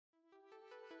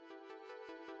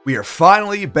We are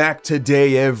finally back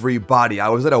today, everybody. I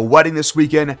was at a wedding this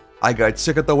weekend. I got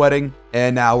sick at the wedding,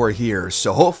 and now we're here.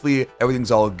 So hopefully everything's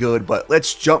all good, but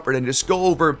let's jump right in and just go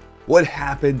over what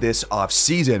happened this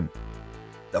offseason.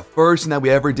 The first thing that we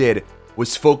ever did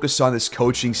was focus on this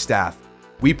coaching staff.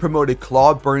 We promoted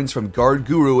Claude Burns from guard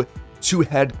guru to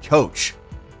head coach.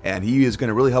 And he is going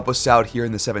to really help us out here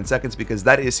in the 7 seconds because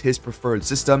that is his preferred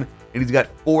system. And he's got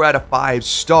 4 out of 5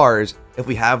 stars if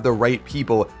we have the right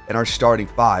people in our starting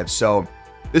 5. So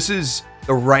this is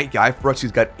the right guy for us.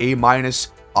 He's got A-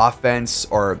 offense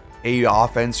or A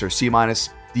offense or C-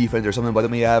 defense or something. But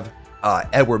then we have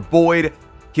Edward Boyd,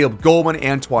 Caleb Goldman,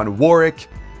 Antoine Warwick.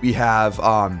 We have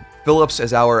Phillips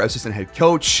as our assistant head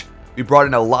coach. We brought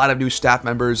in a lot of new staff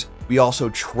members. We also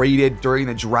traded during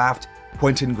the draft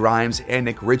Quentin Grimes and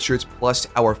Nick Richards, plus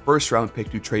our first round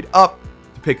pick to trade up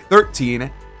to pick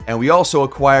 13. And we also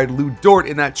acquired Lou Dort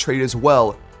in that trade as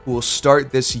well, who will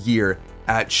start this year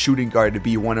at shooting guard to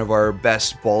be one of our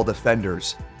best ball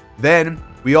defenders. Then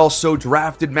we also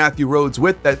drafted Matthew Rhodes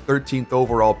with that 13th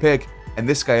overall pick, and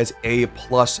this guy has A+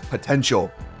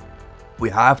 potential.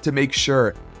 We have to make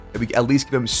sure that we at least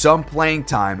give him some playing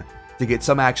time to get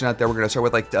some action out there. We're going to start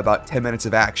with like about 10 minutes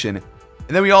of action.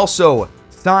 And then we also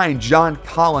signed John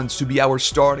Collins to be our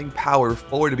starting power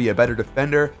forward to be a better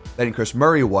defender than Chris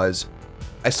Murray was.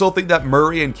 I still think that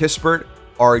Murray and Kispert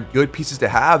are good pieces to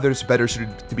have. They're just better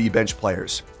suited to be bench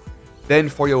players. Then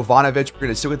for Jovanovic, we're going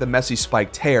to stick with the messy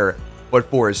spiked hair. But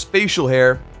for his facial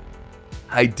hair,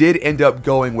 I did end up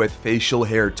going with facial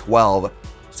hair 12.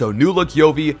 So new look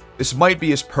Yovi, this might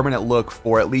be his permanent look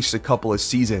for at least a couple of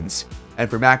seasons. And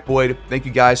for Mac Boyd, thank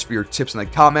you guys for your tips in the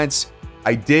comments.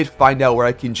 I did find out where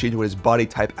I can change what his body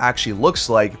type actually looks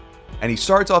like. And he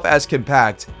starts off as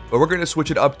compact, but we're going to switch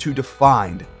it up to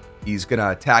defined. He's going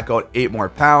to tack out 8 more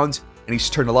pounds, and he's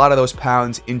turned a lot of those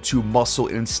pounds into muscle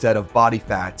instead of body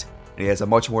fat. And he has a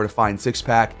much more defined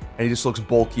six-pack, and he just looks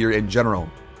bulkier in general.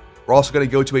 We're also going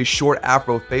to go to a short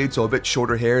afro fade, so a bit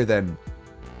shorter hair than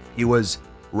he was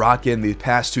rocking the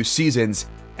past 2 seasons.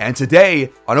 And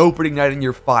today, on opening night in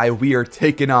year 5, we are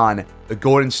taking on the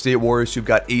Golden State Warriors, who've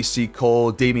got AC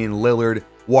Cole, Damian Lillard,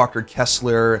 Walker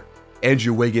Kessler,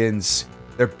 Andrew Wiggins.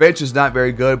 Their bench is not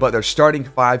very good, but their starting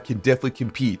 5 can definitely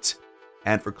compete.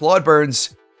 And for Claude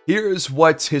Burns, here's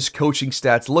what his coaching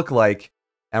stats look like.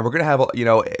 And we're going to have,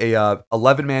 a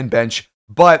 11-man bench,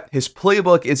 but his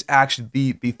playbook is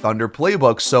actually the Thunder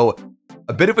playbook. So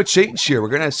a bit of a change here. We're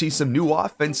going to see some new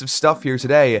offensive stuff here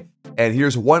today. And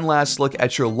here's one last look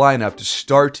at your lineup to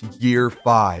start year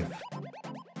 5.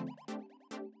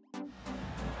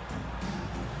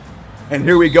 And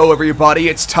here we go, everybody.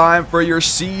 It's time for your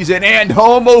season and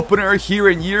home opener here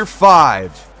in year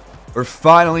 5. We're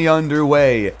finally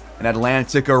underway in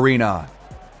Atlantic Arena.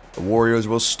 The Warriors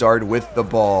will start with the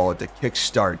ball to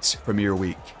kickstart Premier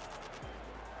Week.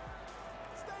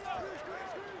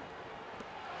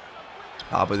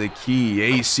 Top of the key,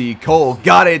 AC Cole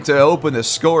got it to open the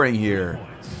scoring here.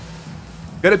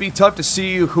 Gonna be tough to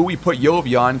see who we put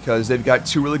Yovi on because they've got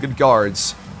 2 really good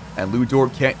guards, and Lou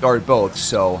Dort can't guard both,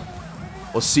 so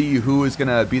we'll see who is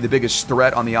gonna be the biggest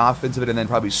threat on the offensive end and then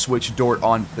probably switch Dort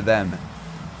on to them.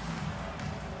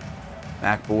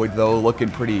 Mac Boyd, though, looking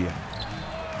pretty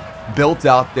built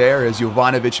out there as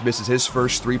Jovanovic misses his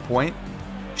first 3-point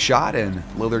shot, and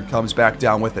Lillard comes back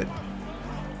down with it.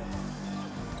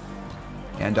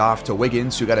 And off to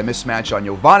Wiggins, who got a mismatch on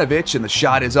Jovanovic, and the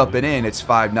shot is up and in. It's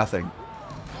 5-0.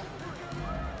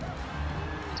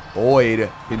 Boyd,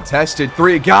 contested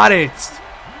 3, got it!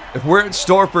 If we're in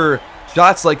store for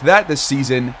shots like that this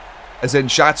season, as in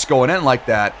shots going in like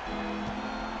that,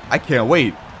 I can't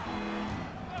wait.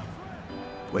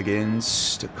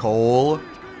 Wiggins to Cole.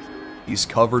 He's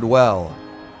covered well.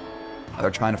 Now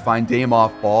they're trying to find Dame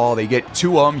off ball. They get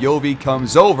to him. Yovi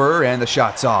comes over, and the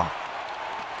shot's off.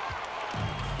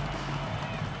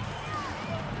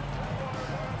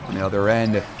 On the other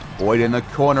end, Boyd in the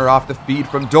corner off the feed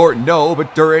from Dort. No,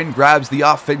 but Duran grabs the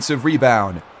offensive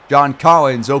rebound. John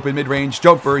Collins, open mid-range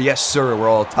jumper. Yes, sir, we're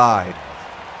all tied.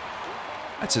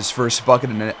 That's his first bucket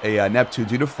in a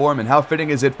Neptunes uniform, and how fitting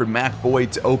is it for Mac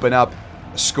Boyd to open up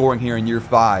scoring here in year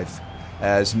 5,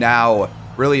 as now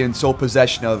really in sole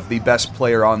possession of the best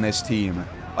player on this team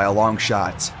by a long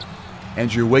shot.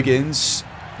 Andrew Wiggins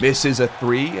misses a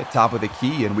 3 at top of the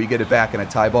key, and we get it back in a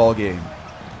tie ball game.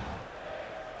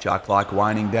 Shot clock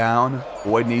winding down.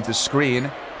 Boyd needs a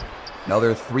screen.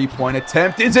 Another 3-point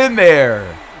attempt is in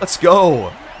there. Let's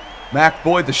go. Mac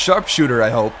Boyd, the sharpshooter,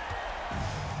 I hope.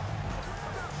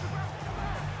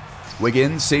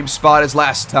 Wiggins, same spot as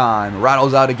last time.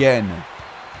 Rattles out again.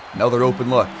 Another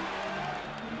open look.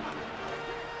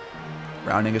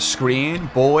 Rounding a screen.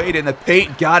 Boyd in the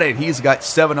paint. Got it. He's got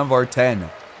 7 of our 10.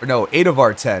 Or no, 8 of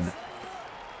our 10.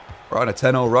 We're on a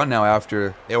 10-0 run now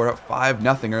after they were up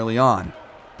 5-0 early on.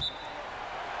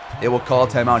 They will call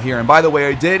timeout here. And by the way,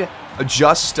 I did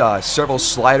adjust several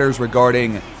sliders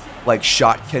regarding like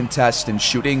shot contest and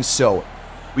shooting. So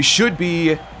we should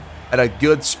be at a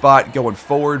good spot going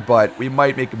forward, but we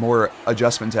might make more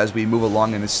adjustments as we move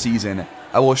along in the season.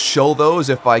 I will show those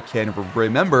if I can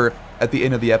remember at the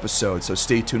end of the episode, so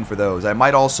stay tuned for those. I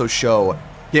might also show,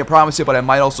 can't promise it, but I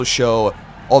might also show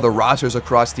all the rosters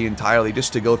across the entire league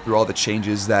just to go through all the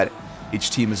changes that each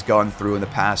team has gone through in the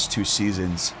past 2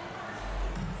 seasons.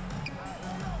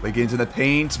 Wiggins in the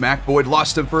paint. Mac Boyd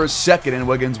lost him for a second, and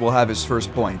Wiggins will have his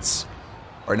first points.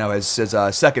 Or no, his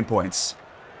second points.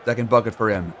 Second bucket for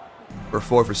him. We're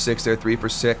 4 for 6 there, 3 for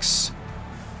 6.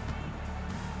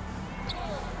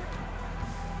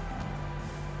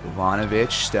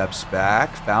 Ivanovic steps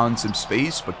back, found some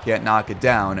space, but can't knock it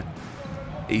down.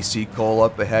 AC Cole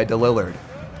up ahead to Lillard.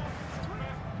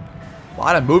 A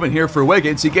lot of movement here for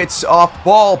Wiggins. He gets off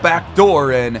ball, back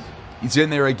door, and he's in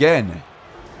there again.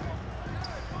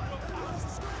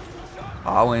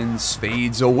 Collins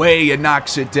fades away and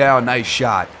knocks it down. Nice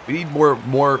shot. We need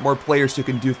more players who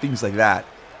can do things like that.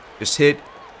 Just hit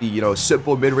the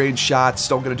simple mid-range shots.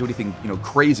 Don't gonna do anything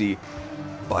crazy,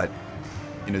 but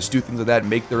just do things like that.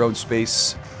 Make their own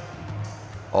space.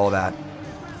 All that.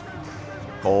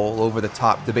 Cole over the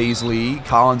top to Bazley.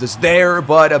 Collins is there,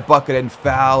 but a bucket and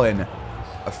foul, and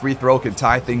a free throw can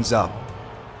tie things up.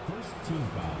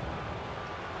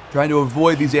 Trying to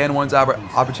avoid these and-ones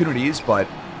opportunities, but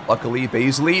luckily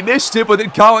Bazley missed it, but then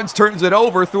Collins turns it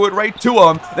over, threw it right to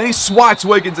him. Then he swats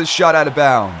Wiggins' shot out of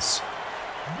bounds.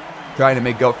 Trying to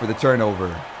make up for the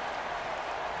turnover.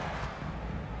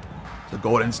 So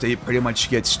Golden State pretty much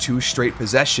gets 2 straight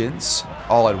possessions,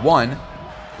 all at 1.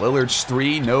 Lillard's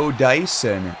 3, no dice,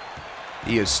 and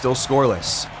he is still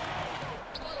scoreless.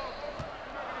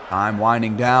 Time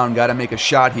winding down, got to make a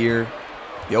shot here.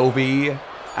 Yovi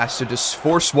has to just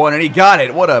force one, and he got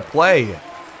it. What a play.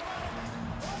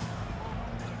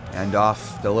 And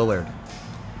off to Lillard.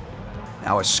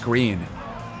 Now a screen.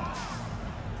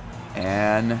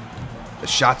 And the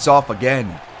shot's off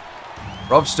again.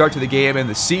 Rough start to the game and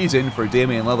the season for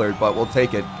Damian Lillard, but we'll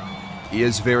take it. He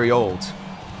is very old.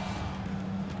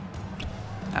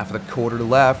 Half of the quarter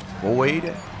left.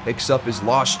 Boyd picks up his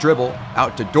lost dribble.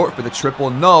 Out to Dort for the triple.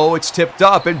 No, it's tipped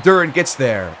up, and Duran gets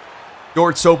there.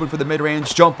 Dort's open for the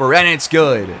mid-range jumper, and it's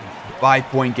good.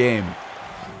 5-point game.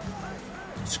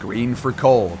 Screen for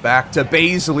Cole. Back to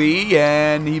Bazley,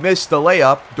 and he missed the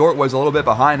layup. Dort was a little bit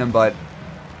behind him, but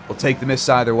we'll take the miss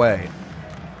either way.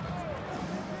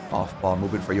 Off-ball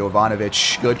movement for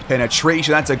Jovanovic. Good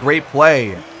penetration. That's a great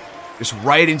play. Just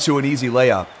right into an easy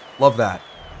layup. Love that.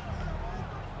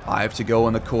 5 to go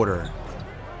in the quarter.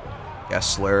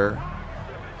 Kessler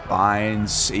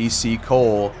finds AC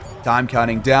Cole. Time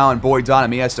counting down. Boyd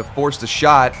Donham, he has to force the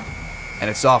shot, and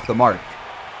it's off the mark.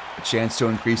 A chance to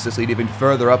increase this lead even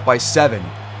further, up by 7.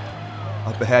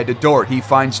 Up ahead to Dort. He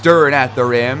finds Duran at the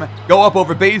rim. Go up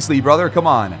over Bazley, brother. Come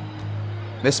on.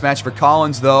 Mismatch for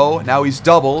Collins, though. Now he's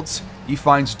doubled. He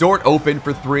finds Dort open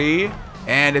for 3,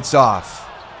 and it's off.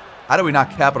 How do we not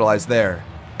capitalize there?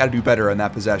 Got to do better on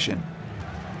that possession.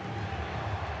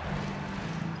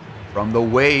 From the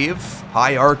wave,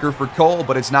 high arcer for Cole,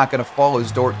 but it's not going to fall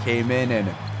as Dort came in and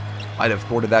might have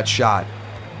thwarted that shot.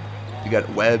 We got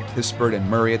Webb, Kispert, and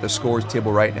Murray at the scores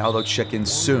table right now. They'll check in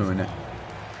soon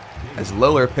as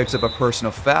Lillard picks up a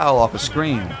personal foul off a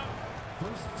screen.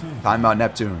 Timeout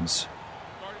Neptunes.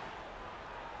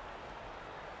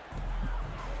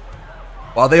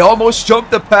 Well, they almost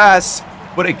jumped the pass,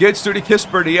 but it gets through to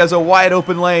Kispert. He has a wide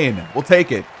open lane. We'll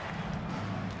take it.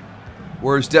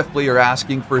 Warriors definitely are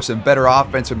asking for some better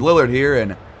offense from Lillard here,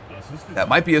 and that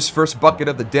might be his first bucket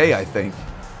of the day, I think.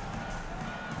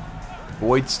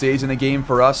 Boyd stays in the game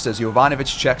for us as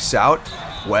Jovanovic checks out.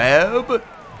 Webb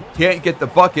can't get the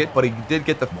bucket, but he did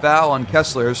get the foul on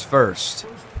Kessler's first.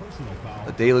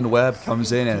 The Dalen Webb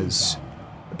comes in as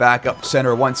the backup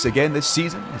center once again this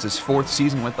season. It's his 4th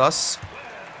season with us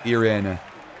here in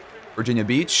Virginia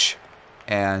Beach,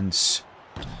 and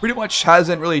pretty much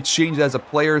hasn't really changed as a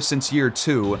player since year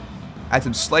 2. Had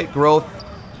some slight growth,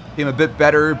 became a bit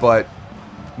better, but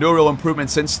no real improvement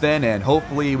since then, and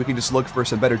hopefully we can just look for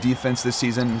some better defense this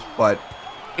season. But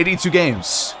 82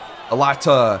 games, a lot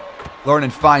to learn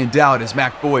and find out as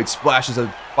Mac Boyd splashes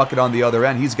a bucket on the other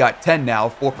end. He's got 10 now,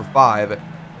 4 for 5. The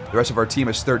rest of our team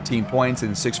has 13 points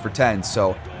and 6 for 10,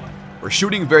 so we're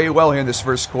shooting very well here in this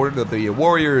first quarter. The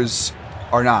Warriors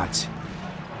are not.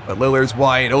 But Lillard's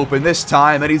wide open this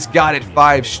time, and he's got it.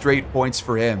 5 straight points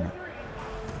for him.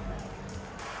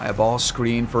 High ball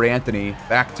screen for Anthony.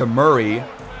 Back to Murray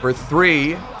for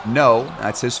 3. No,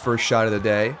 that's his first shot of the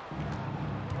day.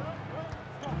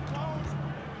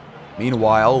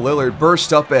 Meanwhile, Lillard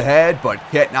burst up ahead, but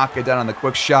can't knock it down on the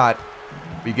quick shot.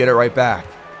 We get it right back.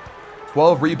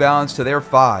 12 rebounds to their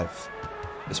 5.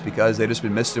 Just because they've just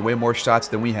been missing way more shots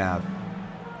than we have.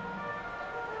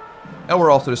 And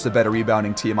we're also just a better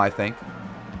rebounding team, I think.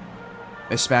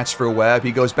 Mismatch for Webb.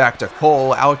 He goes back to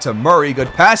Cole. Out to Murray. Good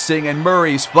passing, and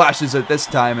Murray splashes it this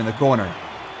time in the corner.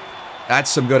 That's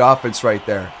some good offense right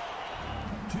there.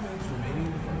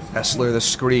 Kessler the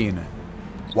screen.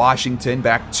 Washington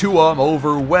back to him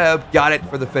over Webb. Got it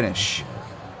for the finish.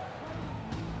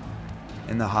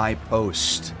 In the high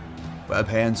post. Webb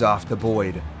hands off to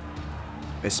Boyd.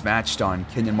 Mismatched on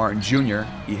Kenyon Martin Jr.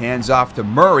 He hands off to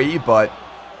Murray, but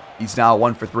he's now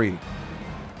 1 for 3.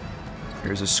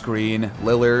 Here's a screen.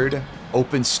 Lillard.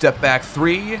 Open step back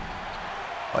 3.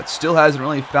 But still hasn't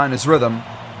really found his rhythm.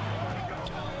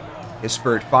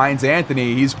 Kispert finds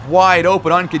Anthony. He's wide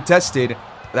open, uncontested.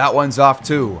 That one's off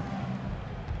too.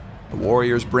 The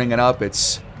Warriors bring it up.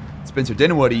 It's Spencer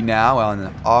Dinwiddie now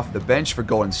off the bench for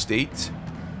Golden State.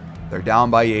 They're down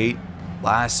by 8.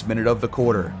 Last minute of the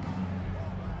quarter.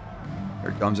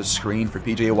 Here comes a screen for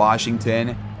PJ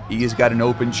Washington. He's got an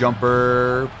open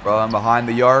jumper from behind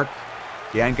the arc.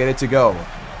 Can't get it to go.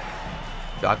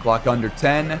 Shot clock under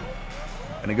 10.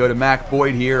 Gonna go to Mac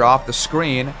Boyd here off the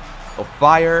screen. He'll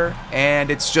fire,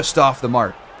 and it's just off the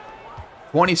mark.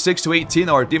 26-18,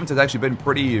 though. Our defense has actually been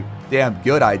pretty damn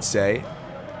good, I'd say.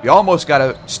 We almost got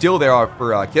a steal there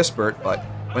for Kispert, but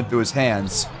went through his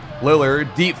hands.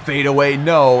 Lillard, deep fadeaway,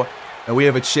 no. And we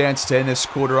have a chance to end this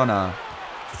quarter on a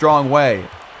strong way.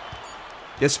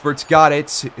 Kispert's got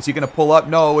it. Is he going to pull up?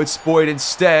 No, it's Boyd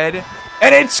instead.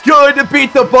 And it's good to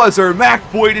beat the buzzer.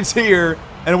 Mac Boyd is here,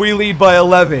 and we lead by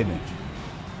 11.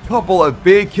 Couple of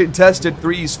big contested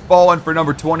threes falling for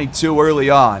number 22 early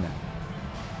on.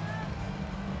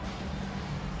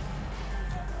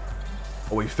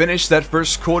 Well, we finished that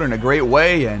first quarter in a great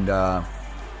way, and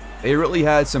they really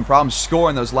had some problems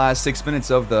scoring those last 6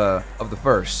 minutes of the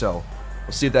first. So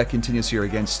we'll see if that continues here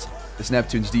against this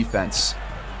Neptunes defense.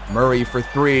 Murray for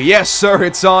 3. Yes, sir,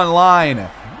 it's online.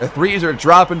 The threes are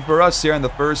dropping for us here in the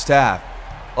first half.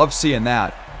 Love seeing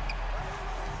that.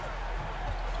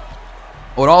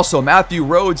 Oh, and also, Matthew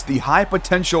Rhodes, the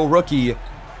high-potential rookie,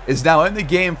 is now in the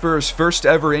game for his first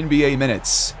ever NBA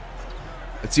minutes.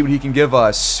 Let's see what he can give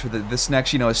us for this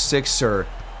next, 6 or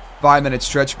 5 minute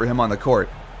stretch for him on the court.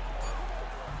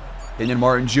 Kenyon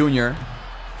Martin Jr.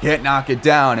 can't knock it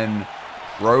down, and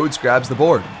Rhodes grabs the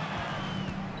board.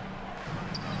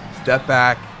 Step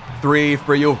back 3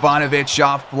 for Jovanovic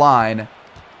offline.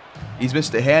 He's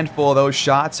missed a handful of those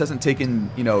shots. Hasn't taken,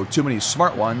 too many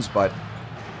smart ones, but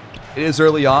it is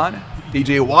early on.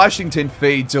 PJ Washington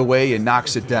fades away and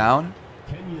knocks it down.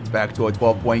 It's back to a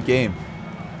 12-point game.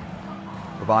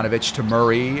 Jovanovic to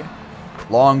Murray.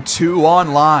 Long 2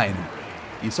 online.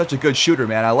 He's such a good shooter,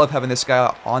 man. I love having this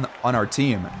guy on our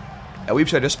team. And we've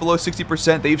shot just below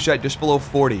 60%. They've shot just below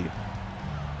 40%.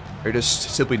 They're just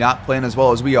simply not playing as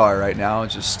well as we are right now.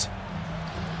 It's just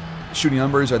the shooting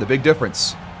numbers are the big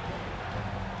difference.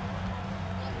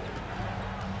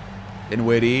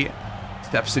 Dinwiddie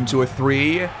steps into a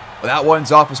 3. Well, that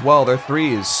one's off as well. Their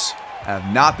threes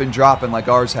have not been dropping like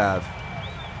ours have.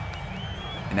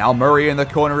 And now Murray in the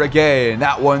corner again.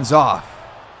 That one's off.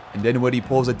 And Dinwiddie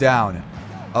pulls it down.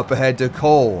 Up ahead to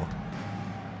Cole.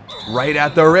 Right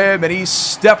at the rim, and he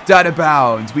stepped out of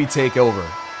bounds. We take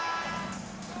over.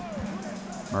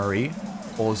 Murray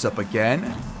pulls up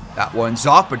again. That one's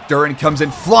off, but Duren comes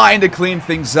in flying to clean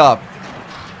things up.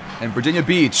 And Virginia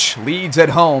Beach leads at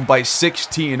home by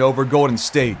 16 over Golden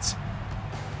State.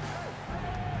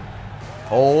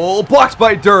 Oh, blocked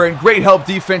by Duren. Great help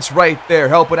defense right there,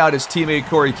 helping out his teammate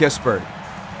Corey Kispert.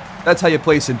 That's how you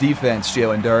play some defense,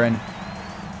 Jalen Duren.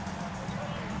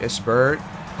 Kispert,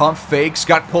 pump fakes,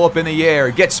 got pull up in the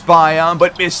air, gets by him,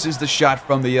 but misses the shot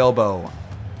from the elbow.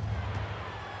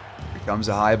 Here comes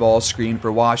a high ball screen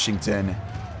for Washington.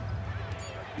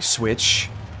 We switch.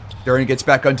 Duren gets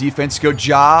back on defense, good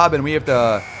job, and we have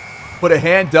to put a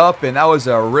hand up, and that was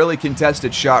a really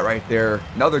contested shot right there.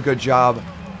 Another good job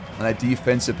on that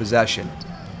defensive possession.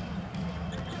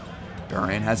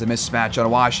 Duren has a mismatch on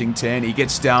Washington. He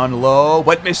gets down low,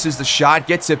 but misses the shot,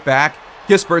 gets it back.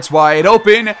 Kispert's wide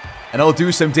open, and he'll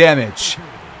do some damage.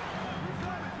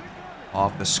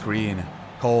 Off the screen.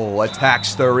 Cole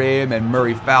attacks the rim, and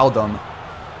Murray fouled him.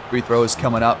 Free throws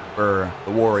coming up for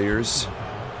the Warriors.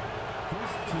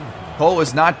 Cole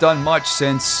has not done much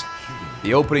since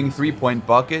the opening three-point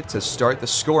bucket to start the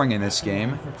scoring in this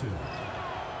game.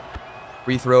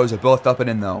 Free throws are both up and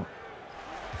in, though.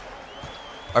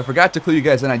 I forgot to clue you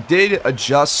guys in. I did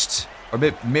adjust, or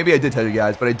maybe I did tell you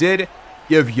guys, but I did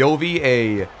give Yovi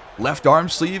a left arm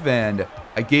sleeve, and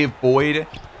I gave Boyd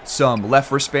some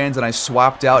left wristbands, and I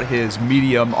swapped out his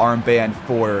medium armband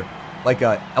for like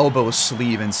a elbow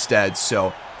sleeve instead.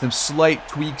 So some slight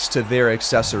tweaks to their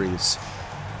accessories.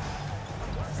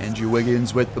 Andrew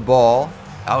Wiggins with the ball.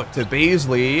 Out to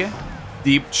Bazley.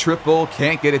 Deep triple.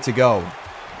 Can't get it to go.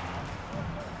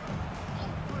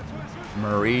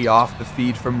 Murray off the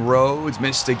feed from Rhodes.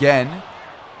 Missed again.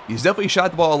 He's definitely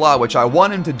shot the ball a lot, which I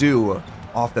want him to do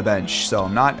off the bench. So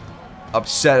I'm not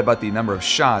upset about the number of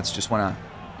shots. Just want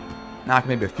to knock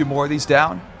maybe a few more of these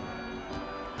down.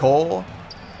 Cole.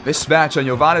 Mismatch on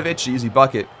Jovanovic. Easy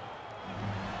bucket.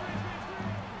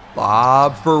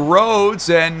 Lob for Rhodes,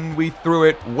 and we threw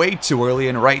it way too early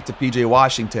and right to P.J.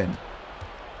 Washington.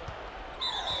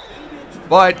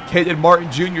 But Caden Martin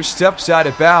Jr. steps out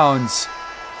of bounds.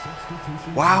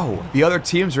 Wow, the other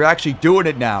teams are actually doing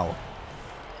it now.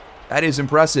 That is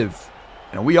impressive.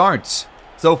 And we aren't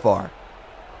so far.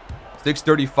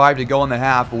 6:35 to go in the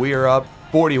half. We are up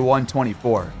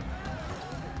 41-24.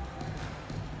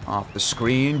 Off the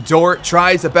screen. Dort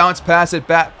tries to bounce pass it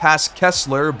back past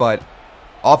Kessler, but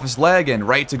off his leg and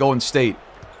right to Golden State.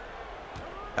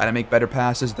 Gotta make better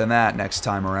passes than that next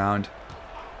time around.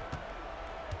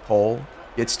 Cole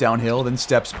gets downhill, then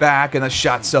steps back, and the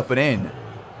shot's up and in.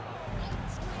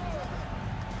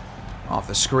 Off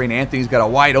the screen, Anthony's got a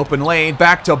wide open lane.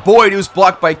 Back to Boyd, who's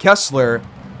blocked by Kessler.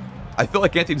 I feel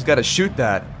like Anthony's got to shoot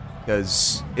that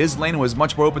because his lane was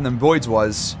much more open than Boyd's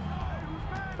was.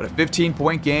 But a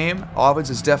 15-point game.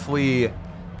 Offense is definitely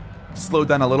slowed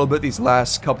down a little bit these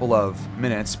last couple of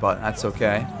minutes, but that's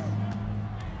okay.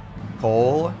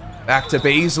 Cole, back to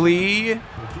Bazley,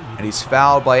 and he's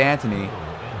fouled by Anthony.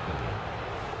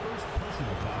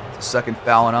 It's the second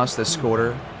foul on us this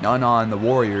quarter, none on the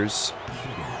Warriors.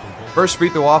 First free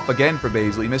throw off again for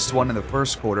Bazley, missed one in the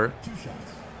first quarter.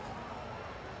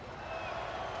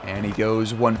 And he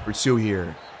goes 1 for 2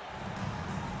 here.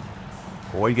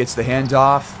 Boyd gets the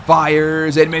handoff,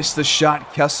 fires, and missed the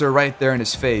shot. Kessler right there in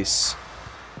his face.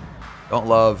 Don't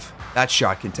love that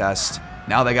shot contest.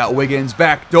 Now they got Wiggins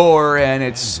back door, and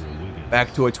it's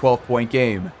back to a 12-point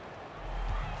game.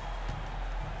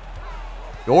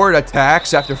 Dort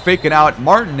attacks after faking out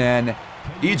Martin, and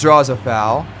he draws a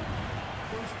foul.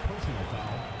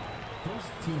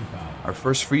 Our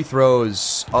first free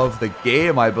throws of the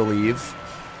game, I believe.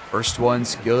 First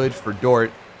one's good for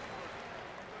Dort.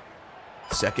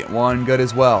 Second one good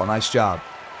as well. Nice job.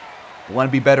 We want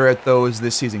to be better at those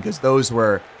this season because those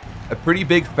were a pretty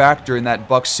big factor in that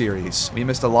Bucks series. We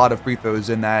missed a lot of free throws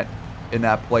in that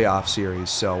playoff series,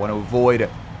 so I want to avoid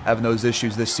having those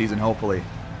issues this season, hopefully.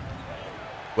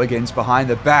 Wiggins behind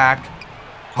the back.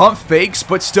 Pump fakes,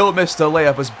 but still missed a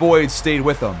layup as Boyd stayed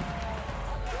with him.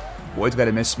 Boyd's got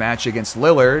a mismatch against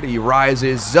Lillard. He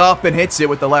rises up and hits it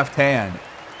with the left hand.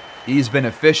 He's been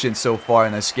efficient so far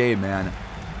in this game, man.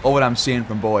 Oh, what I'm seeing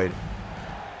from Boyd.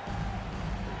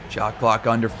 Shot clock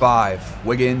under 5.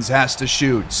 Wiggins has to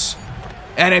shoot.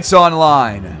 And it's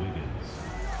online.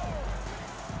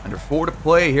 Under 4 to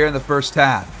play here in the first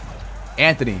half.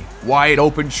 Anthony, wide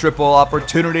open triple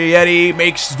opportunity. Eddie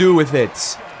makes do with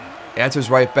it. Answers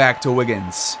right back to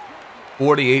Wiggins.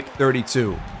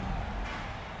 48-32.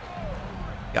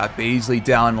 Got Bazley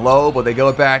down low, but they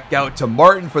go back out to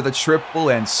Martin for the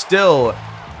triple, and still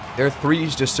their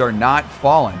threes just are not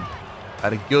falling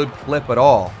at a good clip at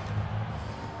all.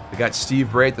 We got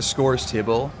Steve Bray at the scores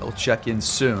table. He'll check in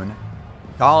soon.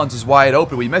 Collins is wide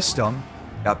open. We missed him.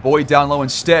 Got Boyd down low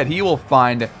instead. He will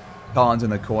find Collins in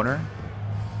the corner.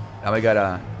 Now we got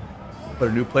to put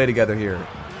a new play together here.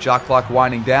 Shot clock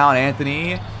winding down.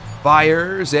 Anthony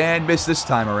fires and missed this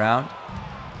time around.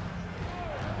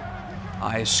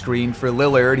 High screen for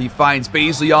Lillard. He finds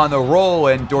Bazley on the roll,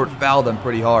 and Dort fouled him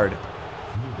pretty hard.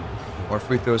 More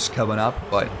free throws coming up,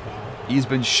 but he's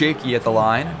been shaky at the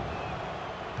line.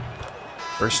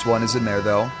 First one is in there,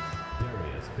 though.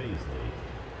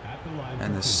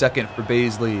 And the second for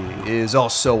Bazley is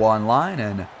also online,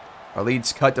 and our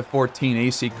lead's cut to 14.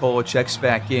 AC Cole checks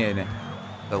back in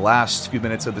the last few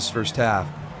minutes of this first half.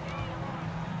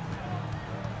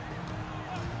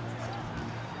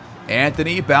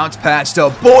 Anthony bounce pass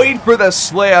to Boyd for the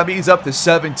slam. He's up to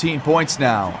 17 points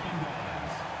now.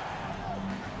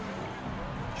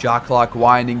 Shot clock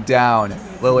winding down.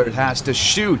 Lillard has to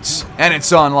shoot, and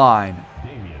it's online.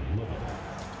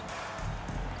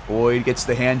 Boyd gets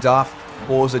the handoff,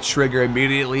 pulls the trigger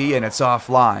immediately, and it's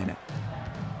offline.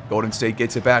 Golden State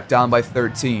gets it back down by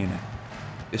 13.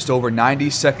 Just over 90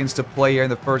 seconds to play here in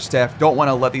the first half. Don't want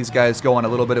to let these guys go on a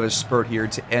little bit of a spurt here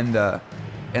to end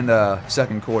in the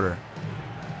second quarter.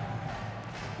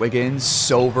 Wiggins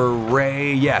over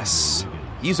Ray. Yes.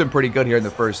 He's been pretty good here in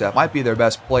the first half. Might be their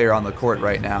best player on the court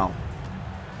right now.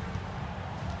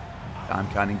 Time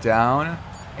counting down.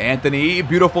 Anthony,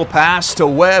 beautiful pass to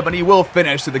Webb, and he will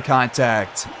finish to the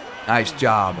contact. Nice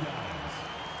job.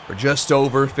 We're just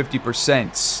over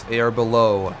 50%. They are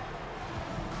below.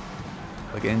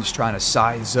 Wiggins trying to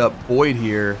size up Boyd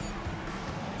here.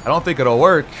 I don't think it'll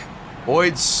work.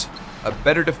 Boyd's a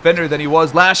better defender than he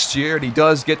was last year, and he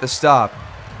does get the stop.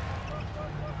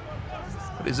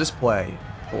 What is this play?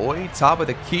 Boyd, top of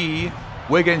the key.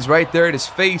 Wiggins right there at his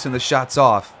face, and the shot's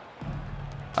off.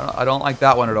 I don't like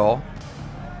that one at all.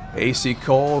 AC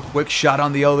Cole, quick shot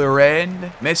on the other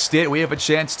end. Missed it. We have a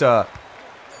chance to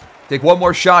take one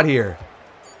more shot here.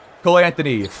 Cole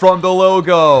Anthony from the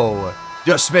logo.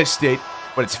 Just missed it.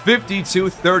 But it's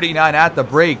 52-39 at the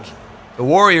break. The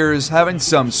Warriors having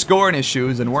some scoring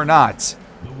issues, and we're not.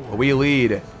 But we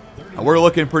lead. And we're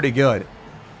looking pretty good.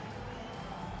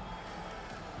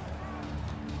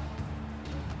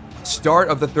 Start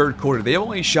of the third quarter. They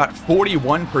only shot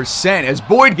 41% as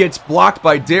Boyd gets blocked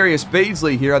by Darius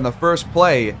Baisley here on the first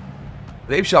play.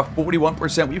 They've shot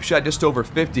 41%. We've shot just over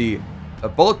 50%.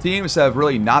 Both teams have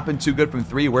really not been too good from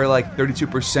three. We're like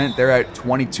 32%. They're at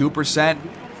 22%.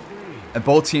 And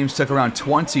both teams took around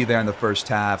 20 there in the first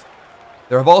half.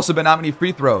 There have also been not many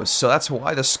free throws, so that's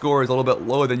why the score is a little bit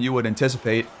lower than you would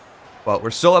anticipate. But we're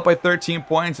still up by 13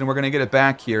 points, and we're going to get it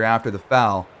back here after the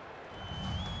foul.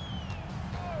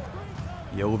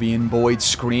 Jovian Boyd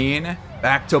screen.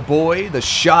 Back to Boyd. The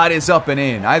shot is up and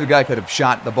in. Either guy could have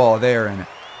shot the ball there and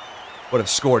would have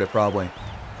scored it probably.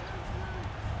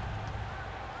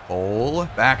 Cole.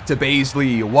 Back to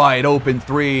Baisley. Wide open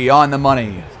three on the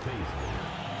money.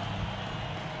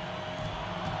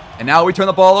 And now we turn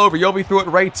the ball over. Jovi threw it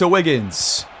right to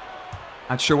Wiggins.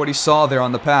 Not sure what he saw there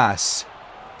on the pass.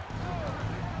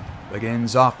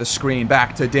 Wiggins off the screen.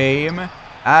 Back to Dame.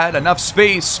 Had enough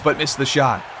space, but missed the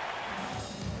shot.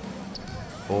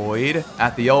 Boyd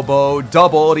at the elbow.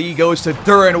 Doubled. He goes to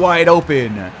Duren wide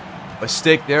open.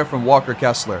 Mistake there from Walker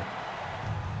Kessler.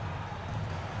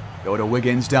 Go to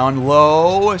Wiggins down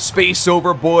low. Space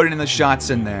over Boyd, and the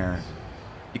shot's in there.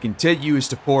 He continues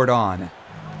to pour it on.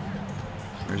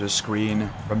 There's a screen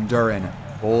from Duren.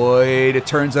 Boyd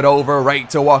turns it over right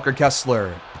to Walker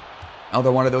Kessler.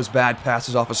 Another one of those bad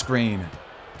passes off a screen.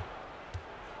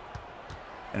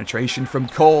 Penetration from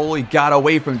Cole. He got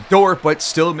away from Dort, but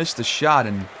still missed the shot,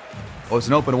 and was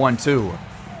an open one too.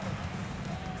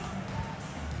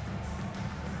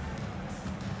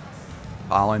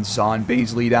 Collins on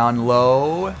Baisley down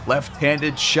low.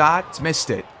 Left-handed shot. Missed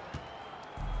it.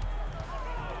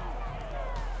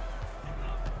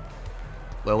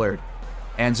 Lillard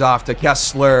hands off to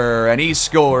Kessler, and he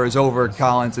scores over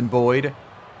Collins and Boyd.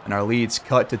 And our lead's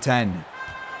cut to 10.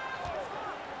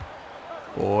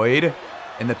 Boyd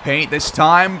in the paint this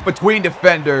time between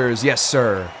defenders. Yes,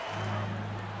 sir.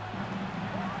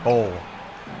 Cole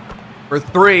for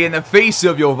three in the face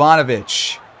of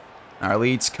Jovanovic. Our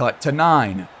lead's cut to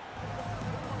 9.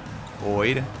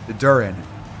 Boyd to Duren.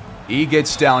 He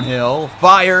gets downhill,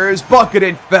 fires, bucket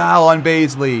and foul on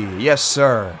Baisley. Yes,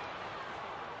 sir.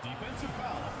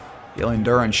 Dylan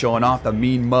Duren showing off the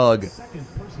mean mug.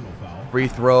 Free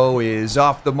throw is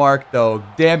off the mark, though.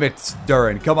 Damn it,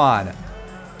 Duren. Come on.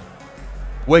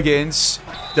 Wiggins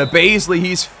to Baisley.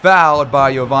 He's fouled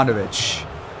by Jovanovic.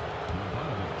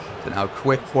 So now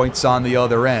quick points on the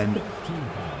other end.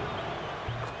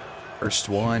 First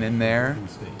one in there.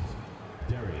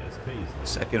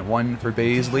 Second one for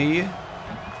Baisley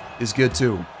is good,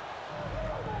 too.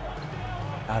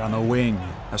 Out on the wing.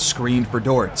 A screen for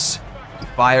Dortz. He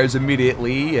fires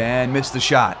immediately and missed the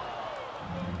shot.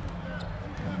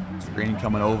 Screen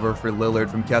coming over for Lillard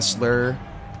from Kessler.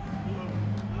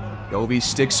 Jovi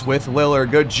sticks with Lillard.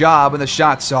 Good job, and the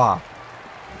shot's off.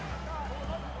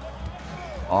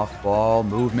 Off-ball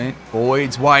movement.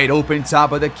 Boyd's wide open,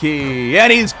 top of the key.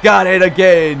 And he's got it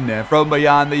again from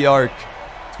beyond the arc.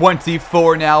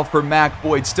 24 now for Mac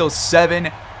Boyd. Still 7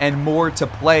 and more to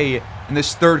play in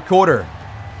this third quarter.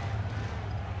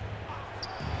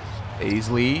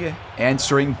 Baisley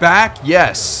answering back.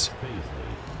 Yes.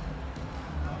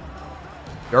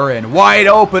 Duren wide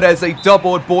open as they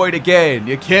doubled Boyd again.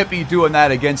 You can't be doing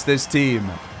that against this team.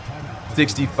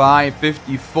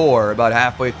 65-54, about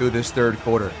halfway through this third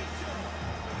quarter.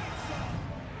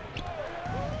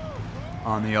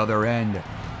 On the other end,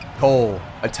 Cole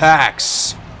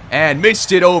attacks and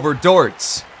missed it over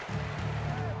Dortz.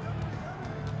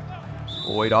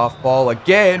 Boyd off ball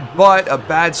again, but a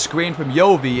bad screen from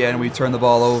Yovi, and we turn the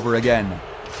ball over again.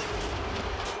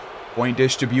 Point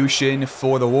distribution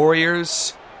for the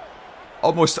Warriors.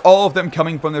 Almost all of them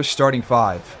coming from their starting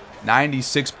five.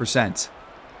 96%.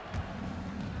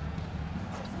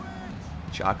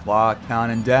 Shot clock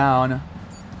counting down.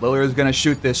 Lillard's going to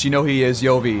shoot this. You know he is,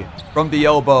 Yovi. From the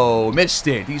elbow. Missed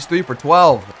it. He's 3 for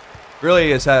 12.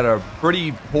 Really has had a pretty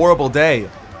horrible day.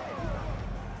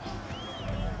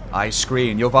 High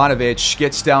screen. Jovanovic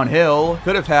gets downhill.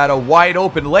 Could have had a wide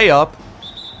open layup.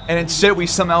 And instead we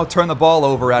somehow turn the ball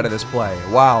over out of this play.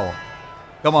 Wow.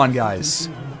 Come on, guys.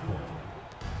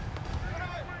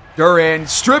 Duran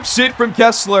strips it from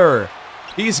Kessler.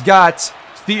 He's got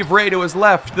Steve Ray to his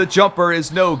left. The jumper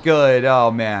is no good. Oh,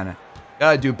 man.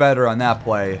 Gotta do better on that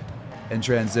play in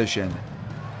transition.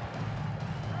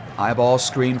 High ball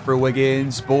screen for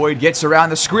Wiggins. Boyd gets around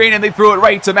the screen, and they threw it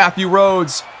right to Matthew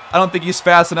Rhodes. I don't think he's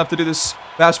fast enough to do this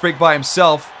fast break by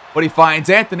himself, but he finds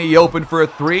Anthony open for a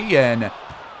three, and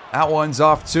that one's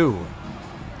off too.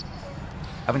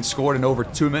 Haven't scored in over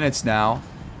 2 minutes now.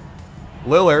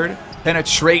 Lillard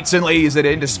penetrates and lays it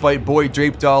in despite Boyd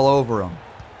draped all over him.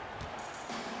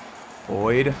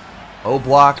 Boyd, low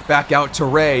block, back out to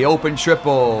Ray. Open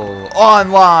triple.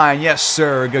 Online. Yes,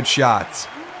 sir. Good shot.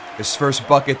 His first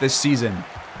bucket this season.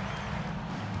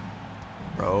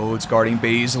 Rhodes guarding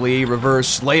Baisley.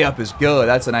 Reverse layup is good.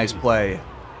 That's a nice play.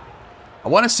 I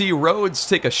want to see Rhodes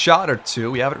take a shot or two.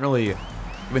 We haven't really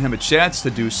given him a chance to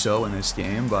do so in this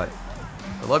game, but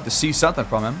I'd love to see something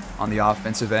from him on the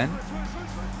offensive end.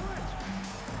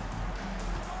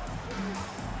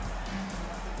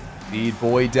 Feed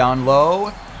Boyd down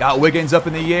low. Got Wiggins up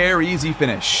in the air. Easy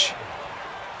finish.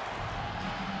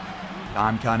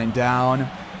 Time counting down.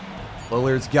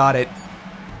 Lillard's got it.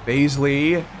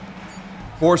 Baisley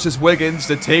forces Wiggins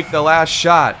to take the last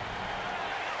shot.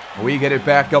 We get it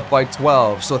back up by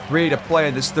 12. So 3 to play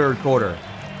in this third quarter.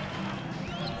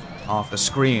 Off the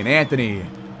screen. Anthony.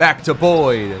 Back to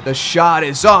Boyd. The shot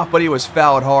is off, but he was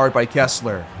fouled hard by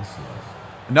Kessler.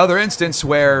 Another instance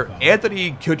where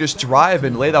Anthony could just drive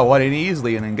and lay that one in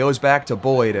easily and then goes back to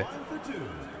Boyd.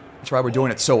 That's why we're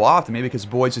doing it so often. Maybe because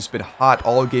Boyd's just been hot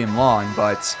all game long,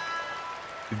 but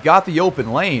you've got the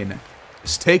open lane.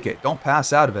 Just take it. Don't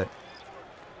pass out of it.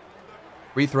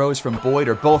 Free throws from Boyd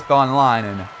are both online,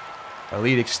 and our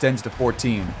lead extends to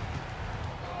 14.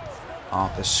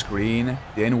 Off the screen.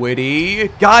 Dinwiddie.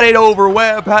 Got it over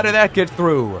Webb. How did that get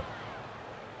through?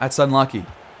 That's unlucky.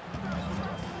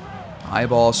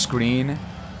 Eyeball screen.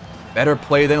 Better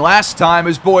play than last time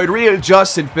as Boyd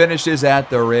readjusts and finishes at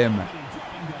the rim.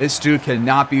 This dude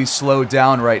cannot be slowed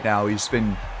down right now. He's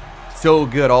been so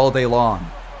good all day long.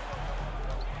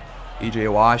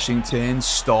 PJ Washington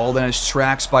stalled in his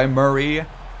tracks by Murray.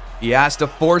 He has to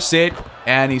force it,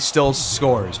 and he still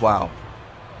scores. Wow.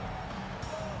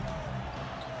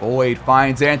 Boyd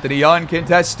finds Anthony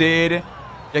uncontested.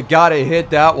 You gotta hit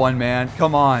that one, man.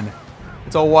 Come on.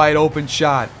 It's a wide open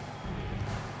shot.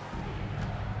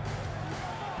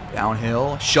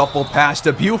 Downhill, shuffle pass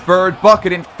to Buford,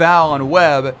 bucket and foul on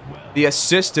Webb. The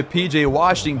assist to PJ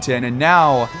Washington, and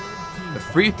now the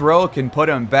free throw can put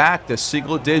him back to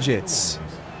single digits.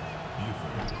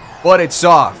 But it's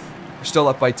off. We're still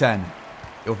up by 10.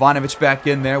 Jovanovic back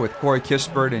in there with Corey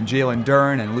Kispert and Jalen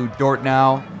Duren and Lou Dort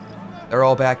now. They're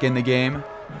all back in the game.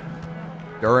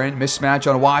 Duren, mismatch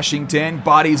on Washington,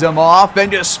 bodies him off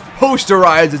and just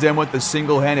posterizes him with the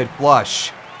single-handed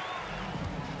flush.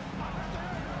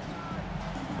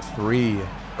 3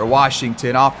 for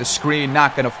Washington off the screen,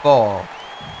 not going to fall.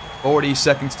 40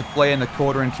 seconds to play in the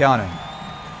quarter and counting.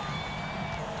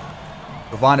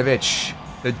 Jovanovic,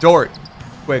 the Dort,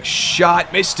 quick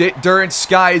shot, missed it. Duren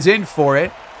skies in for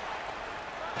it.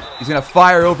 He's going to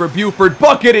fire over Buford,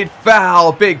 bucketed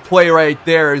foul. Big play right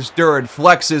there as Duren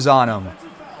flexes on him.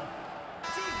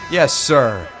 Yes,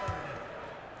 sir.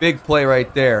 Big play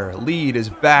right there. Lead is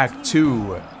back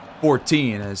to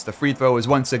 14 as the free throw is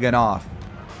once again off.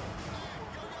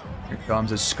 Here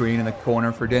comes a screen in the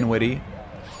corner for Dinwiddie.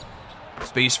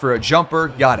 Space for a jumper.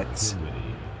 Got it.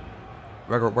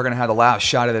 We're going to have the last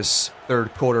shot of this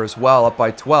third quarter as well, up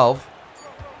by 12.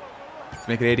 Let's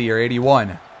make it 80 or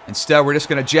 81. Instead, we're just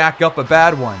going to jack up a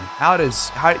bad one.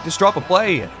 Just drop a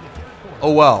play?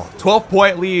 Oh, well.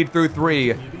 12-point lead through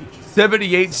 3.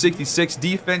 78-66.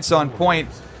 Defense on point.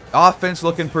 Offense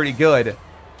looking pretty good.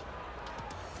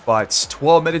 But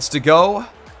 12 minutes to go.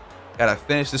 Gotta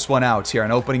finish this one out here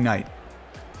on opening night.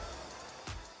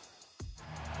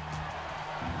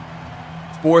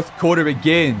 Fourth quarter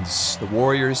begins. The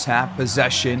Warriors have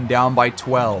possession, down by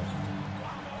 12.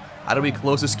 How do we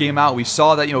close this game out? We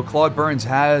saw that, Claude Burns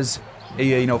has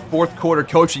a fourth quarter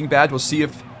coaching badge. We'll see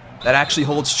if that actually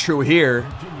holds true here.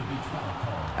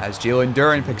 As Jalen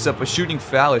Duren picks up a shooting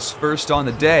foul, his first on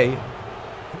the day.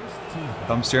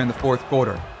 Comes here in the fourth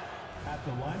quarter.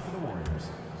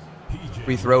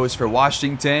 Free throws for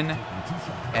Washington,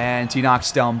 and he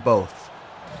knocks down both.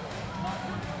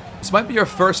 This might be your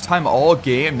first time all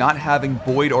game not having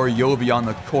Boyd or Yovi on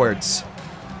the courts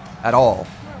at all.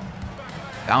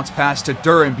 Bounce pass to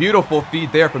Duren. Beautiful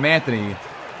feed there from Anthony.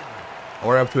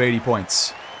 We're up to 80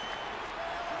 points.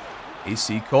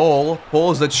 AC Cole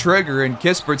pulls the trigger in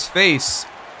Kispert's face.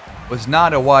 Was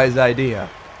not a wise idea.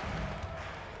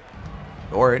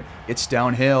 Dort gets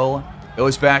downhill,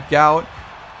 goes back out.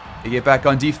 They get back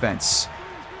on defense.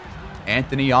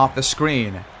 Anthony off the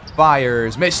screen.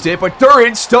 Fires, missed it, but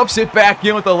Duren stuffs it back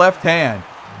in with the left hand.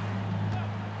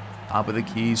 Top of the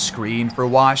key screen for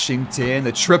Washington.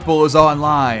 The triple is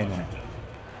online.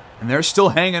 And they're still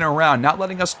hanging around, not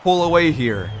letting us pull away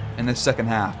here in the second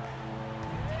half.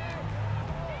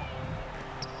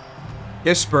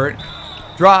 Kispert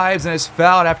drives and is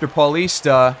fouled after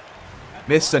Paulista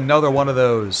missed another one of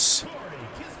those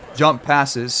jump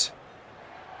passes.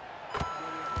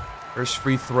 First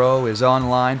free throw is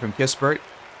online from Kispert.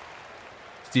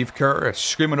 Steve Kerr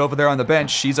screaming over there on the bench.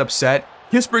 She's upset.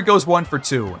 Kispert goes 1 for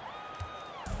 2.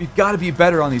 We've got to be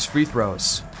better on these free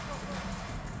throws.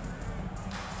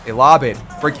 They lob it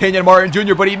for Kenyon Martin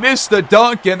Jr., but he missed the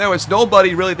dunk, and there was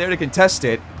nobody really there to contest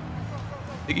it.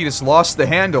 I think he just lost the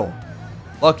handle.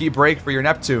 Lucky break for your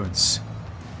Neptunes.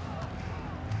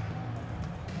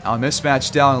 Now a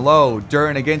mismatch down low.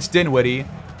 Duren against Dinwiddie.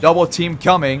 Double team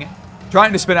coming.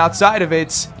 Trying to spin outside of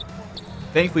it.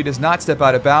 Thankfully does not step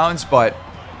out of bounds, but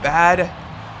bad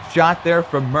shot there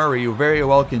from Murray. Very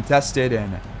well contested,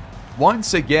 and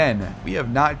once again, we have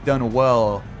not done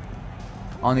well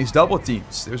on these double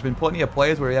teams. There's been plenty of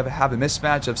plays where we have a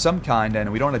mismatch of some kind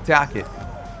and we don't attack it.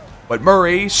 But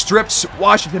Murray strips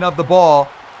Washington of the ball.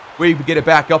 We get it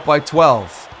back up by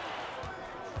 12.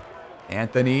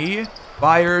 Anthony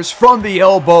fires from the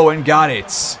elbow and got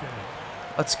it.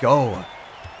 Let's go.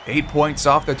 8 points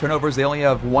off their turnovers. They only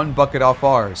have 1 bucket off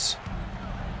ours.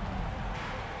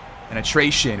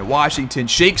 Penetration. Washington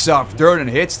shakes off Duren and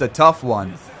hits the tough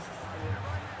one.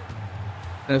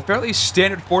 And a fairly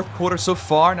standard fourth quarter so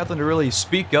far. Nothing to really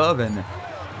speak of and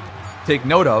take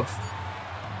note of.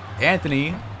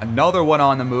 Anthony, another one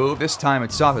on the move. This time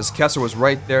it's off as Kessler was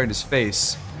right there in his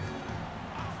face.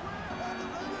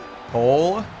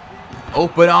 Cole,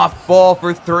 open off ball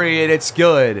for 3, and it's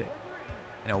good.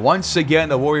 And once again,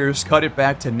 the Warriors cut it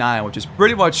back to 9, which is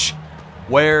pretty much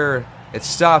where it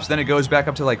stops. Then it goes back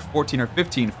up to like 14 or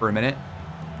 15 for a minute.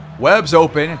 Webb's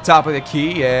open, top of the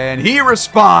key, and he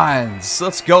responds.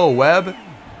 Let's go, Webb.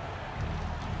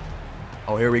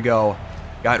 Oh, here we go.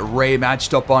 Got Ray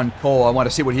matched up on Cole. I want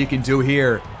to see what he can do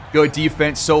here. Good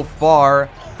defense so far.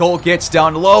 Cole gets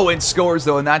down low and scores,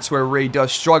 though, and that's where Ray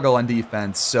does struggle on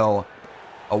defense. So,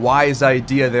 a wise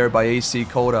idea there by AC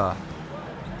Cole to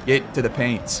get to the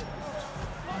paint.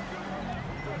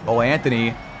 Oh,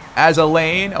 Anthony has a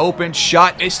lane. Open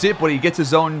shot. Missed it, but he gets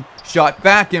his own shot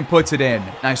back and puts it in.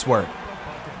 Nice work.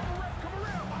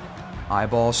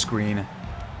 Eyeball screen.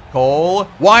 Cole,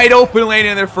 wide open lane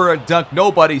in there for a dunk.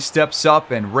 Nobody steps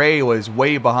up, and Ray was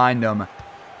way behind him.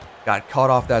 Got caught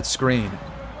off that screen.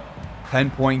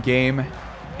 10-point game,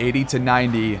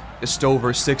 80-90, just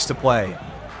over 6 to play.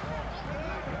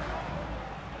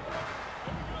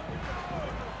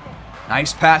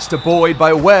 Nice pass to Boyd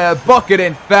by Webb. Bucket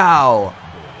and foul.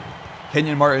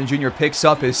 Kenyon Martin Jr. picks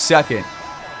up his second.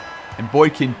 And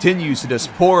Boyd continues to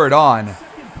just pour it on.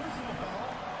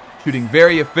 Shooting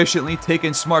very efficiently,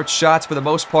 taking smart shots for the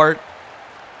most part.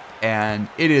 And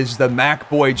it is the Mac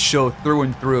Boyd show through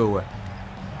and through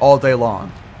all day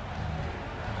long.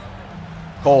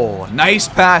 Cole, nice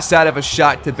pass out of a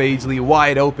shot to Baisley,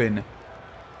 wide open.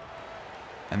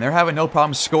 And they're having no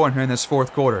problem scoring here in this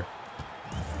fourth quarter.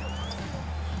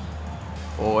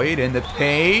 Boyd in the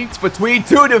paint, between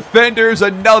 2 defenders,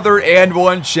 another and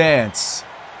 1 chance.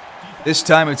 This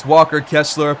time it's Walker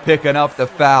Kessler picking up the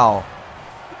foul.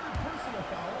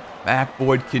 Mac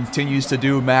Boyd continues to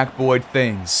do Mac Boyd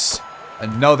things.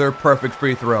 Another perfect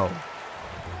free throw.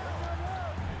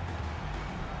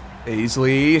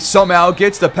 Baisley somehow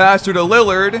gets the pass through to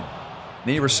Lillard.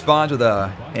 And he responds with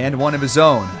a and one of his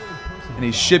own. And he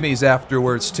shimmies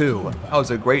afterwards too. That was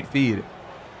a great feed.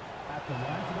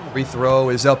 Free throw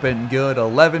is up and good.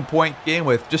 11-point game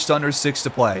with just under 6 to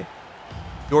play.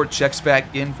 Dort checks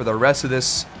back in for the rest of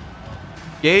this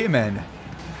game, and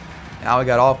now we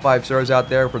got all 5 stars out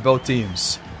there for both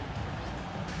teams.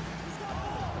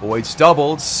 Boyd's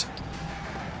doubles.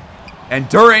 And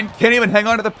Duren can't even hang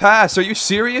on to the pass. Are you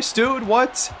serious, dude?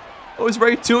 What? It was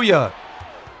right to you.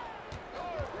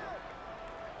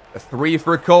 A 3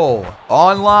 for Cole.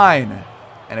 Online.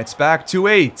 And it's back to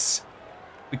 8.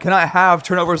 We cannot have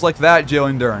turnovers like that,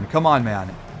 Jalen Duren. Come on,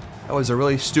 man. That was a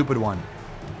really stupid one.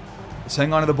 Let's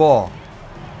hang on to the ball.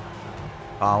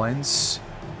 Collins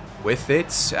with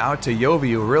it. Out to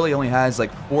Yovi, who really only has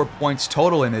like 4 points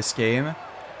total in this game.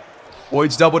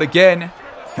 Boyd's doubled again.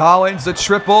 Collins, the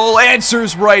triple.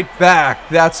 Answers right back.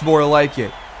 That's more like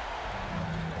it.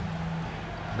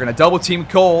 We're going to double team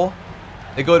Cole.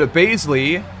 They go to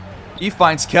Baisley. He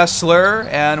finds Kessler,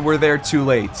 and we're there too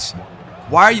late.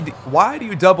 Why do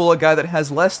you double a guy that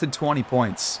has less than 20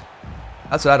 points?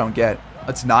 That's what I don't get.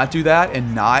 Let's not do that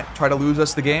and not try to lose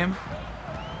us the game.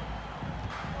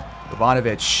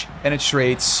 Ivanovic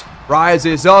penetrates,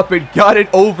 rises up, and got it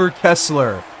over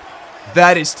Kessler.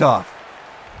 That is tough.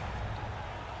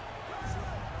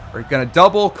 We're going to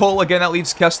double Cole again. That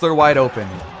leaves Kessler wide open.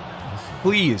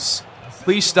 Please,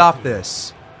 please stop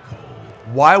this.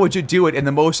 Why would you do it in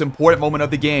the most important moment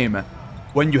of the game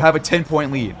when you have a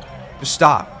 10-point lead? Just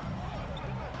stop.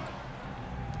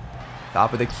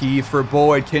 Top of the key for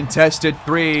Boyd. Contested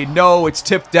 3. No, it's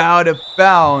tipped out of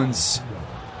bounds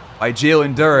by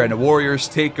Jalen Duren. The Warriors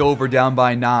take over down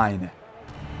by 9.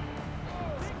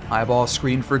 High ball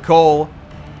screen for Cole.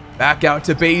 Back out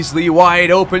to Baisley.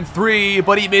 Wide open 3,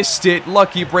 but he missed it.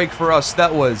 Lucky break for us.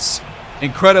 That was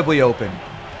incredibly open.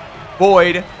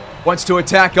 Boyd wants to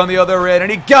attack on the other end,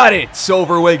 and he got it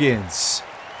over Wiggins.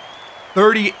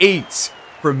 38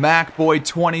 for Mac. Boyd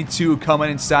 22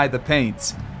 coming inside the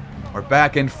paint. We're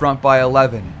back in front by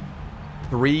 11.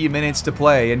 3 minutes to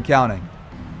play and counting.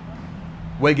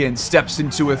 Wiggins steps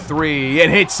into a 3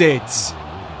 and hits it.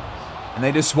 And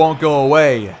they just won't go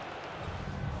away.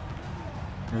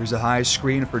 Here's a high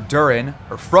screen for Duren,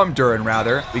 or from Duren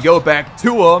rather. We go back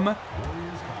to him.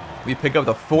 We pick up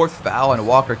the 4th foul on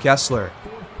Walker Kessler.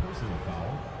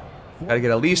 Got to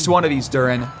get at least one of these,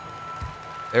 Duren.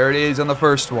 There it is on the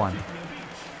first one.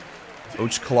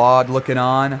 Coach Claude looking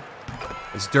on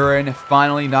as Duren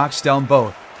finally knocks down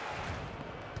both.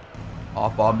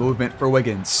 Off-ball movement for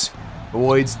Wiggins.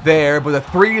 Boyd's there, but the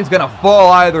 3 is going to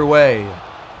fall either way.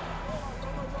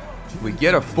 We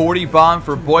get a 40 bomb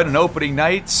for Boyd on opening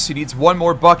nights. He needs 1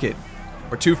 more bucket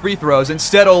or 2 free throws.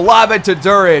 Instead, he'll lob it to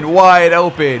Duren, wide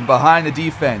open behind the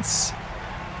defense.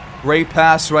 Great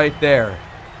pass right there.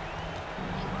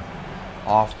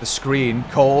 Off the screen,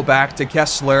 Cole back to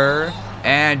Kessler,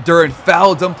 and Duren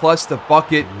fouled him plus the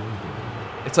bucket.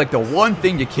 It's like the one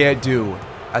thing you can't do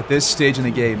at this stage in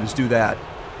the game is do that.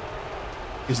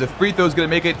 Because the free throw is going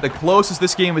to make it the closest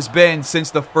this game has been since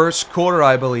the first quarter,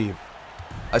 I believe.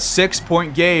 A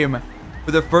 6-point game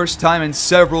for the first time in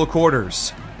several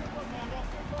quarters.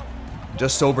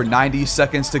 Just over 90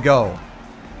 seconds to go.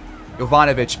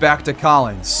 Jovanovic back to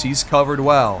Collins. He's covered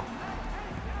well.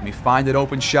 Let me find an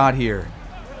open shot here.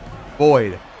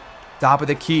 Boyd, top of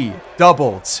the key,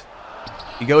 doubled.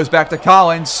 He goes back to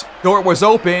Collins. Dort was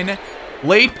open.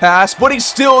 Late pass, but he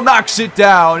still knocks it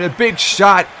down. A big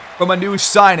shot from a new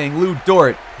signing, Lou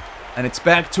Dort. And it's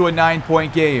back to a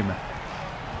 9-point game.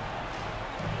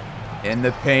 In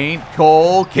the paint,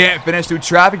 Cole can't finish through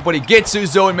traffic, but he gets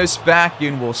his own miss back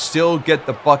and will still get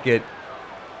the bucket.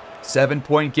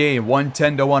 7-point game,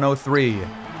 110 to 103.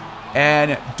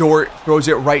 And Dort throws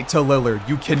it right to Lillard.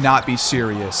 You cannot be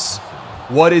serious.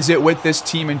 What is it with this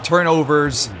team in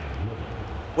turnovers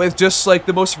with just like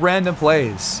the most random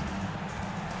plays?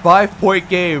 5-point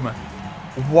game.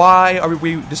 Why are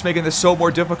we just making this so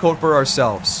more difficult for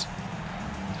ourselves?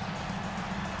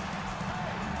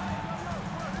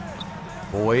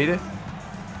 Boyd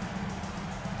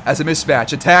has a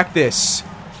mismatch. Attack this.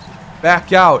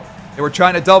 Back out. They were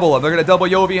trying to double him. They're going to double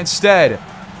Yovi instead.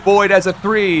 Boyd has a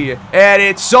 3, and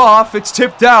it's off. It's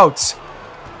tipped out.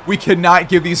 We cannot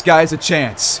give these guys a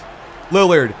chance.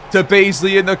 Lillard to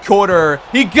Baisley in the corner.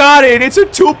 He got it. It's a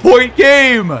 2-point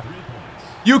game.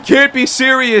 You can't be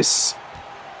serious.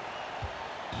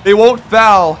 They won't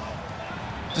foul.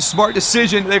 It's a smart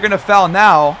decision. They're going to foul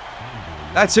now.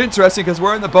 That's interesting because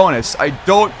we're in the bonus. I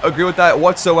don't agree with that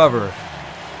whatsoever.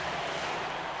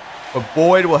 But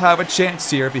Boyd will have a chance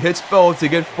here if he hits both to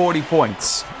get 40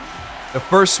 points. The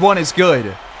first one is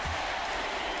good.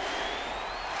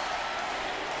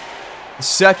 The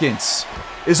second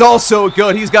is also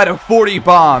good. He's got a 40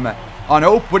 bomb on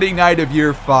opening night of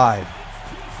year 5.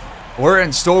 We're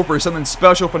in store for something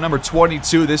special for number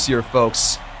 22 this year,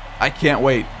 folks. I can't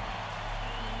wait.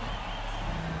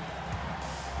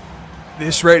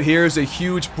 This right here is a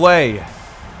huge play.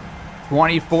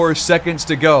 24 seconds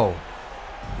to go.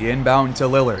 The inbound to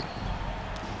Lillard.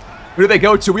 Who do they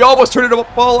go to? We almost turned the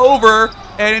ball over,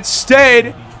 and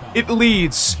instead, it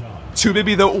leads to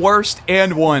maybe the worst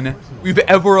and one we've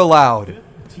ever allowed.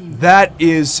 That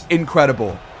is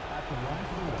incredible.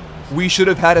 We should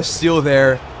have had a steal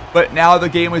there, but now the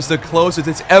game is the closest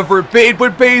it's ever been,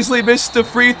 but Baisley missed the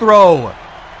free throw.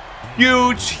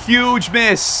 Huge, huge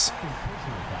miss.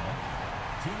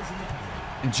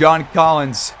 And John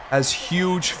Collins has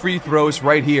huge free throws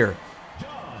right here.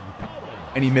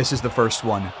 And he misses the first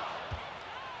one.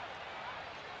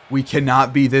 We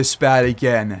cannot be this bad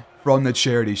again from the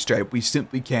charity stripe. We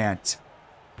simply can't.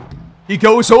 He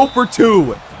goes 0 for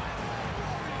 2.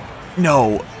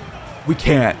 No, we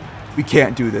can't. We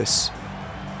can't do this.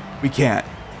 We can't.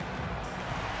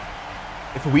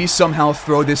 If we somehow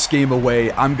throw this game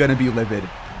away, I'm going to be livid.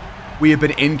 We have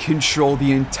been in control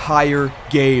the entire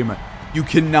game. You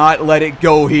cannot let it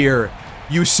go here.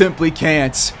 You simply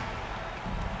can't.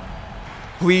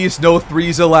 Please, no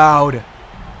threes allowed.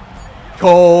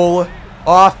 Cole,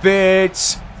 off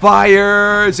it,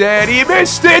 fires, and he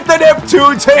missed it. The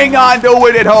Neptunes hang on to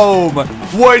win at home.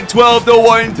 112 to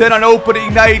 110 on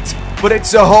opening night, but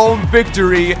it's a home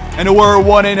victory, and we're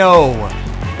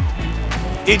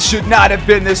 1-0. It should not have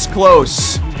been this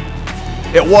close.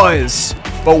 It was,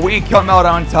 but we come out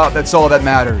on top. That's all that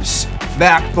matters.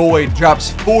 Mac Boyd drops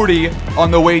 40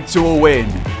 on the way to a win.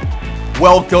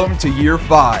 Welcome to year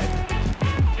 5.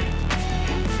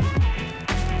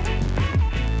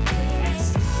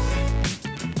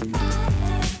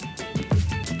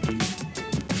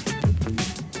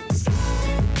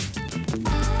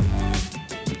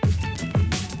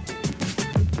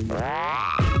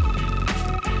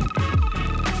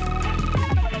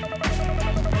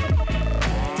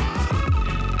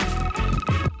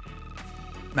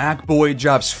 Mac Boyd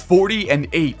drops 40 and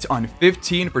 8 on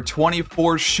 15 for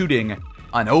 24 shooting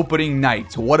on opening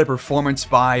night. What a performance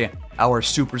by our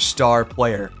superstar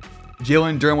player.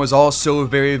 Jalen Durham was also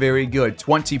very, very good.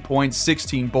 20 points,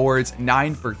 16 boards,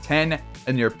 9 for 10,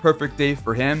 and near perfect day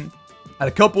for him. Had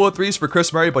a couple of threes for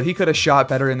Chris Murray, but he could have shot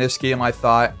better in this game, I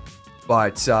thought.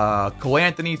 But Cole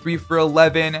Anthony, 3 for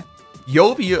 11.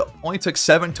 Yovi only took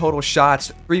 7 total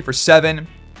shots, 3 for 7,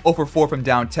 0 for 4 from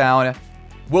downtown.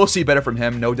 We'll see better from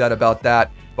him, no doubt about that.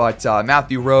 But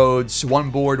Matthew Rhodes,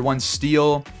 1 board, 1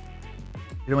 steal.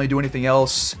 Didn't really do anything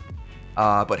else,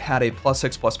 but had a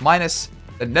 +6, +-.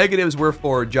 The negatives were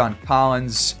for John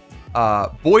Collins.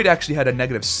 Boyd actually had a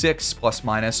 -6,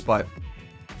 +-, but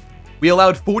we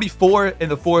allowed 44 in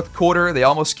the 4th quarter. They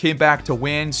almost came back to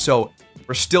win, so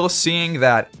we're still seeing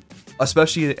that,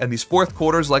 especially in these 4th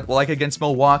quarters, like against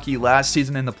Milwaukee last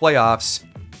season in the playoffs.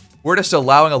 We're just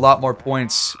allowing a lot more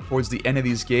points towards the end of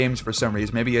these games for some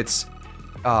reason. Maybe it's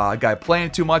a guy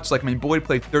playing too much. Like, I mean, Boyd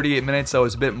played 38 minutes. That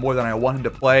was a bit more than I wanted to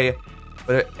play.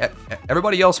 But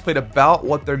everybody else played about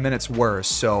what their minutes were.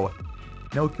 So,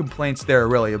 no complaints there,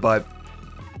 really. But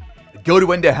go to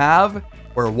win to have.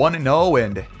 We're 1-0,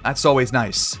 and that's always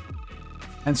nice.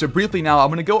 And so, briefly now, I'm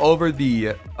going to go over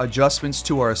the adjustments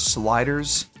to our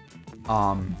sliders.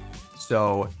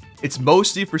 So, it's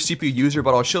mostly for CPU user,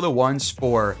 but I'll show the ones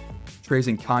for trades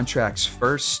and contracts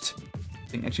first. I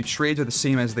think actually trades are the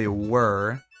same as they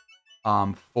were.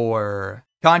 For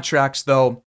contracts,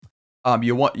 though,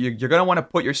 you're gonna want to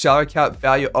put your salary cap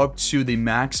value up to the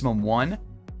maximum one.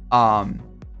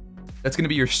 That's gonna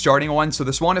be your starting one. So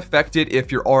this won't affect it if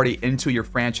you're already into your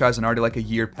franchise and already like a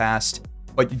year past.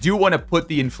 But you do want to put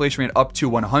the inflation rate up to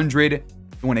 100.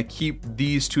 You want to keep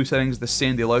these two settings the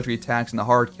same: the luxury tax and the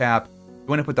hard cap. You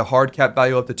want to put the hard cap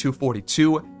value up to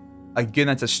 242. Again,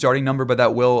 that's a starting number, but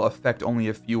that will affect only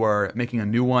if you are making a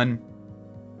new one.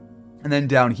 And then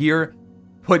down here,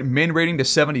 put min rating to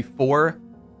 74,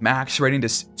 max rating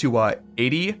to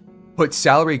 80, put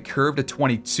salary curve to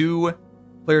 22,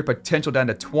 player potential down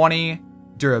to 20,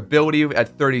 durability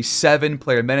at 37,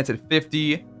 player minutes at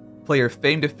 50, player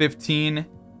fame to 15,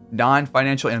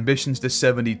 non-financial ambitions to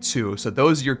 72. So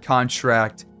those are your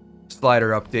contract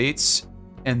slider updates.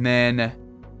 And then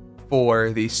for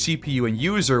the CPU and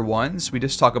user ones, we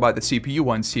just talk about the CPU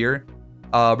ones here.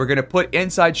 We're going to put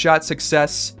inside shot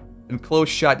success and close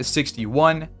shot to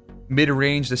 61,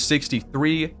 mid-range to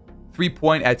 63,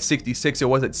 3-point at 66. It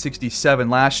was at 67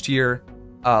 last year.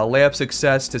 Layup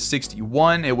success to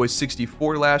 61. It was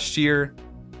 64 last year.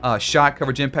 Shot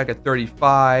coverage impact at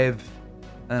 35.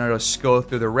 And I'll just go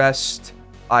through the rest.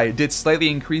 I did slightly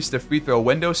increase the free throw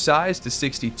window size to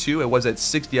 62. It was at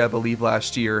 60, I believe,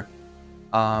 last year.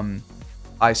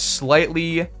 I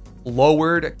slightly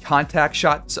lowered contact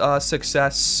shot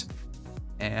success.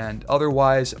 And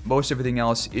otherwise, most everything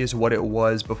else is what it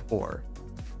was before.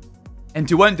 And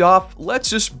to end off, let's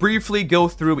just briefly go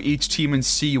through each team and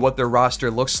see what their roster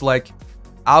looks like.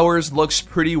 Ours looks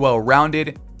pretty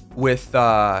well-rounded with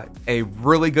a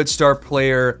really good star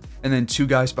player and then 2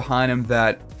 guys behind him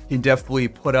that can definitely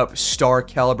put up star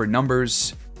caliber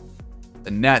numbers.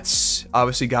 The Nets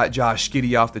obviously got Josh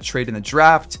Giddey off the trade in the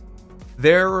draft.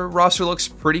 Their roster looks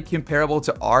pretty comparable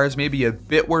to ours, maybe a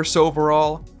bit worse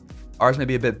overall. Ours may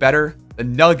be a bit better. The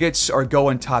Nuggets are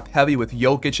going top heavy with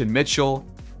Jokic and Mitchell.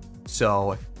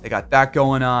 So they got that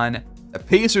going on. The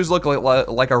Pacers look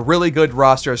like a really good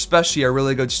roster, especially a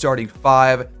really good starting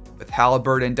 5 with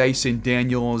Halliburton, Dyson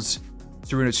Daniels,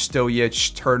 Sarunas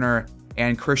Stojic, Turner,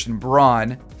 and Christian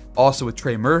Braun. Also with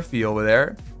Trey Murphy over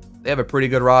there. They have a pretty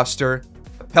good roster.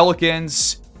 The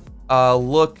Pelicans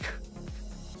look,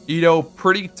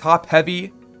 pretty top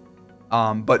heavy.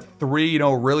 But 3,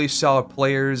 really solid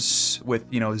players with,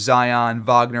 Zion,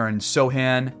 Wagner, and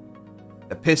Sohan.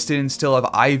 The Pistons still have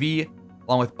Ivy,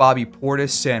 along with Bobby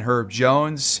Portis and Herb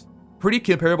Jones. Pretty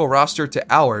comparable roster to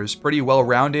ours, pretty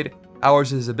well-rounded.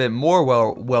 Ours is a bit more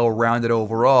well-rounded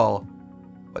overall,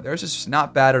 but theirs is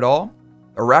not bad at all.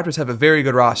 The Raptors have a very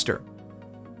good roster.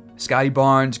 Scotty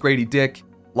Barnes, Grady Dick,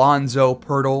 Lonzo,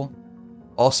 Pirtle,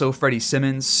 also Freddie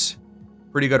Simmons.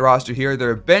 Pretty good roster here.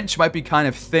 Their bench might be kind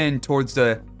of thin towards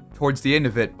the end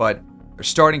of it, but their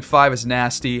starting 5 is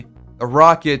nasty. The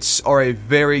Rockets are a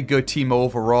very good team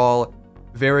overall.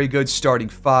 Very good starting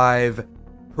 5.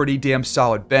 Pretty damn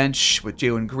solid bench with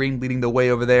Jalen Green leading the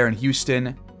way over there in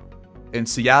Houston. In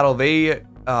Seattle, they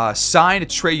signed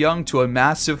Trae Young to a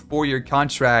massive 4-year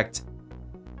contract.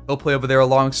 He'll play over there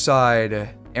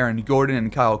alongside Aaron Gordon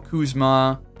and Kyle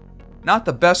Kuzma. Not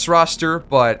the best roster,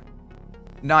 but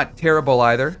not terrible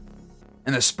either.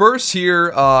 And the Spurs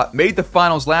here made the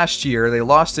finals last year. They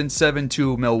lost in 7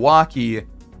 to Milwaukee.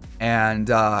 And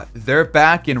they're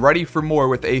back and ready for more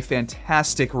with a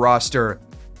fantastic roster,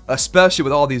 especially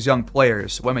with all these young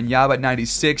players. Wembanyama at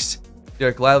 96,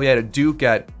 Derek Lively at Duke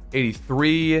at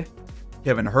 83,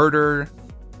 Kevin Huerter,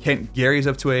 Kent Gary's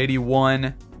up to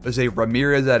 81, Jose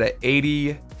Ramirez at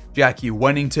 80, Jackie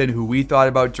Wennington, who we thought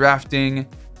about drafting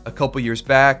a couple years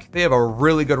back. They have a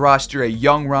really good roster, a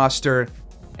young roster,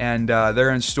 and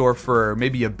they're in store for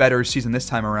maybe a better season this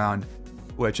time around,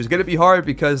 which is going to be hard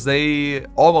because they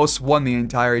almost won the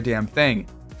entire damn thing.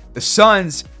 The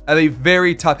Suns have a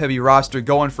very top-heavy roster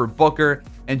going for Booker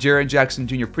and Jaren Jackson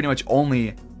Jr. pretty much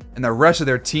only, and the rest of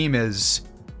their team is,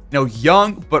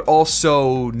 young, but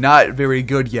also not very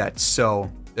good yet,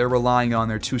 so they're relying on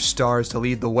their 2 stars to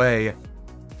lead the way.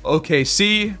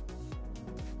 OKC,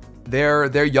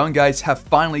 their young guys have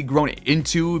finally grown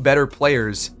into better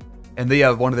players, and they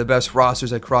have one of the best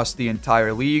rosters across the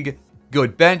entire league.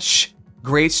 Good bench,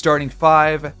 great starting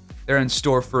 5. They're in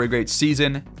store for a great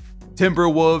season.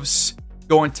 Timberwolves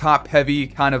going top heavy,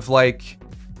 kind of like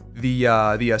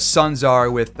the Suns are,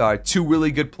 with 2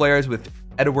 really good players with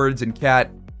Edwards and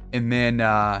Cat, and then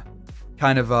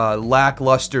kind of a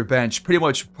lackluster bench. Pretty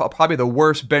much probably the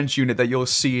worst bench unit that you'll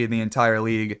see in the entire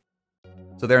league.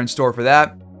 So they're in store for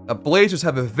that. The Blazers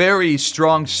have a very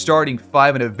strong starting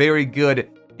 5 and a very good,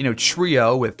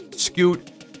 trio with Scoot,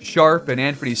 Sharp, and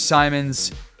Anthony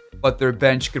Simons. But their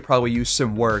bench could probably use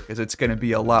some work, as it's going to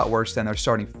be a lot worse than their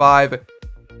starting 5.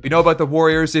 We know about the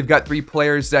Warriors. They've got 3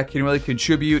 players that can really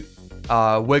contribute.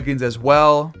 Wiggins as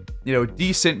well.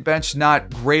 Decent bench, not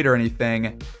great or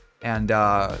anything. And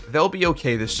they'll be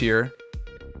okay this year.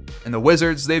 And the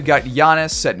Wizards, they've got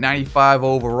Giannis at 95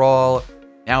 overall.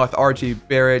 Now with RJ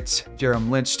Barrett, Jerem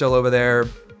Lynch still over there.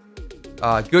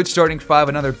 Good starting 5,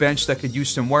 another bench that could use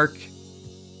some work.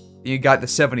 You got the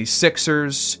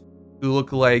 76ers, who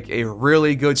look like a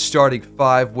really good starting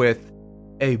 5 with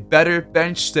a better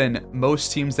bench than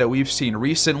most teams that we've seen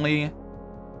recently.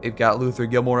 They've got Luther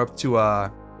Gilmore up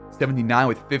to 79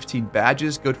 with 15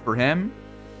 badges. Good for him.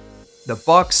 The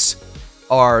Bucks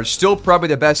are still probably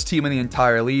the best team in the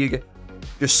entire league.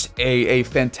 Just a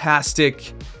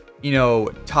fantastic,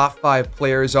 top 5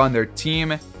 players on their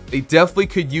team. They definitely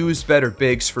could use better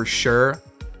bigs for sure.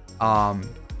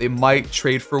 They might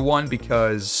trade for one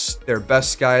because their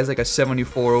best guy is like a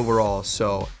 74 overall.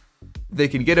 So if they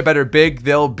can get a better big,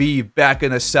 they'll be back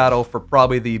in the saddle for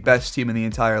probably the best team in the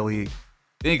entire league.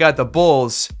 Then you got the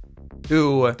Bulls,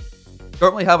 who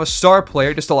don't really have a star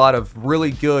player, just a lot of really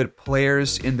good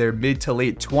players in their mid to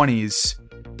late 20s.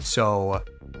 So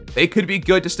they could be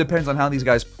good, just depends on how these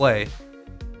guys play.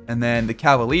 And then the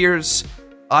Cavaliers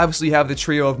obviously have the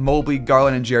trio of Mobley,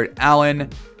 Garland, and Jarrett Allen.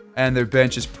 And their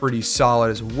bench is pretty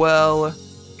solid as well.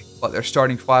 But their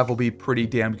starting 5 will be pretty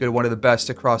damn good. One of the best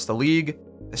across the league.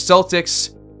 The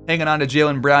Celtics hanging on to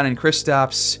Jaylen Brown and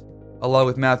Kristaps, along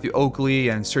with Matthew Oakley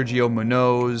and Sergio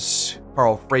Munoz.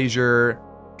 Carl Frazier.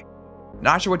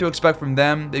 Not sure what to expect from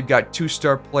them. They've got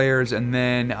 2-star players and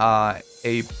then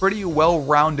a pretty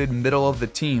well-rounded middle of the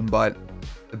team, but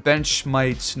the bench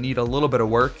might need a little bit of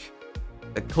work.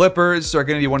 The Clippers are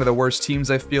going to be one of the worst teams,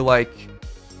 I feel like.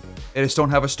 They just don't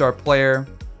have a star player,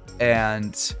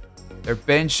 and their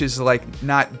bench is like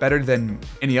not better than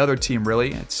any other team,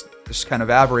 really. It's just kind of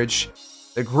average.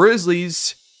 The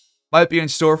Grizzlies might be in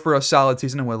store for a solid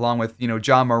season, along with,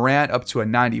 John Morant up to a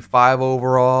 95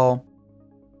 overall.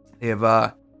 They've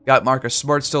got Marcus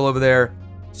Smart still over there.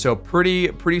 So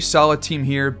pretty solid team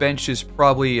here. Bench is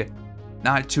probably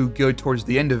not too good towards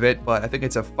the end of it, but I think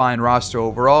it's a fine roster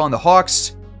overall. And the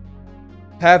Hawks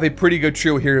have a pretty good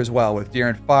trio here as well, with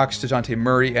De'Aaron Fox, DeJounte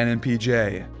Murray, and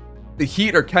MPJ. The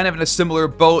Heat are kind of in a similar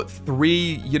boat.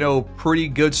 3, pretty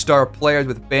good star players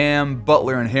with Bam,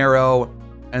 Butler, and Harrow.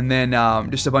 And then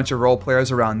just a bunch of role players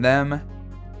around them.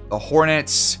 The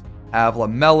Hornets have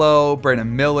LaMelo,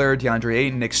 Brandon Miller, DeAndre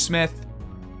Ayton, Nick Smith.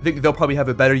 I think they'll probably have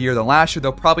a better year than last year.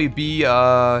 They'll probably be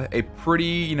a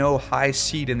pretty, high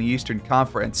seed in the Eastern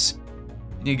Conference.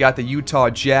 And you got the Utah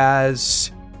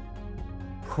Jazz.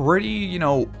 Pretty,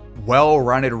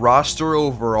 well-rounded roster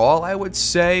overall, I would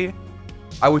say.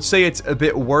 I would say it's a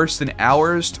bit worse than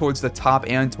ours towards the top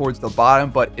and towards the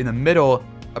bottom, but in the middle,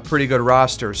 a pretty good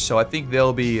roster. So I think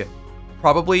they'll be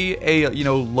probably a,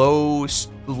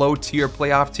 low-tier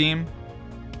playoff team.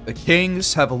 The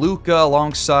Kings have Luka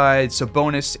alongside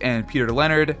Sabonis and Peter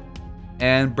Leonard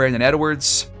and Brandon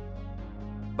Edwards.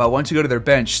 But once you go to their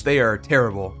bench, they are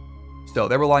terrible. So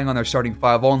they're relying on their starting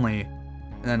 5 only.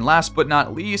 And then last but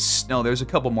not least, no, there's a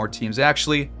couple more teams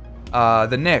actually.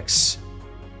 The Knicks.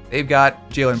 They've got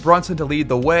Jalen Brunson to lead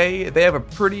the way. They have a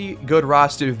pretty good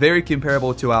roster, very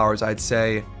comparable to ours, I'd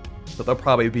say. So they'll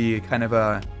probably be kind of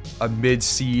a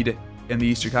mid-seed in the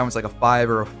Eastern Conference, like a 5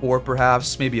 or a 4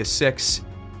 perhaps, maybe a 6.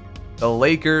 The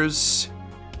Lakers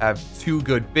have 2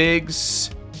 good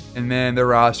bigs, and then their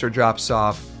roster drops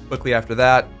off quickly after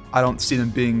that. I don't see them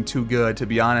being too good, to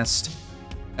be honest.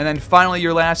 And then finally,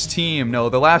 your last team. No,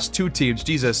 the last 2 teams.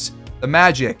 Jesus. The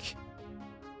Magic.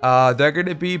 They're going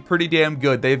to be pretty damn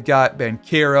good. They've got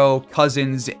Banchero,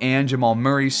 Cousins, and Jamal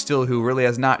Murray still, who really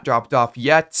has not dropped off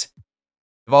yet.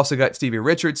 They've also got Stevie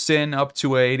Richardson up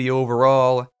to a 80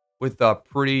 overall with a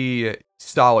pretty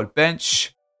solid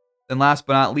bench. Then last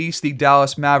but not least, the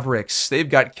Dallas Mavericks. They've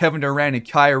got Kevin Durant and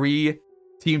Kyrie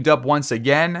teamed up once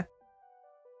again.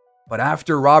 But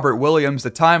after Robert Williams, the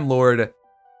Time Lord,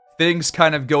 things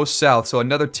kind of go south. So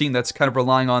another team that's kind of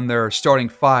relying on their starting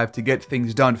 5 to get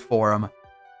things done for them.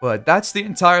 But that's the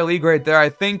entire league right there. I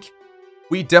think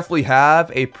we definitely have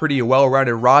a pretty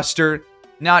well-rounded roster.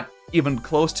 Not even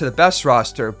close to the best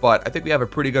roster, but I think we have a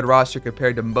pretty good roster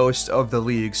compared to most of the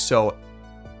leagues. So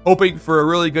hoping for a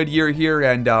really good year here,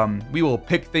 and we will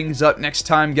pick things up next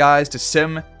time, guys, to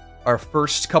sim our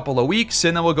first couple of weeks,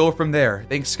 and then we'll go from there.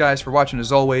 Thanks, guys, for watching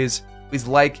as always. Please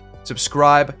like,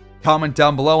 subscribe, comment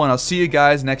down below, and I'll see you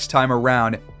guys next time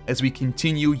around as we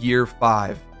continue year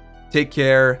 5. Take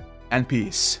care, and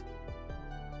peace.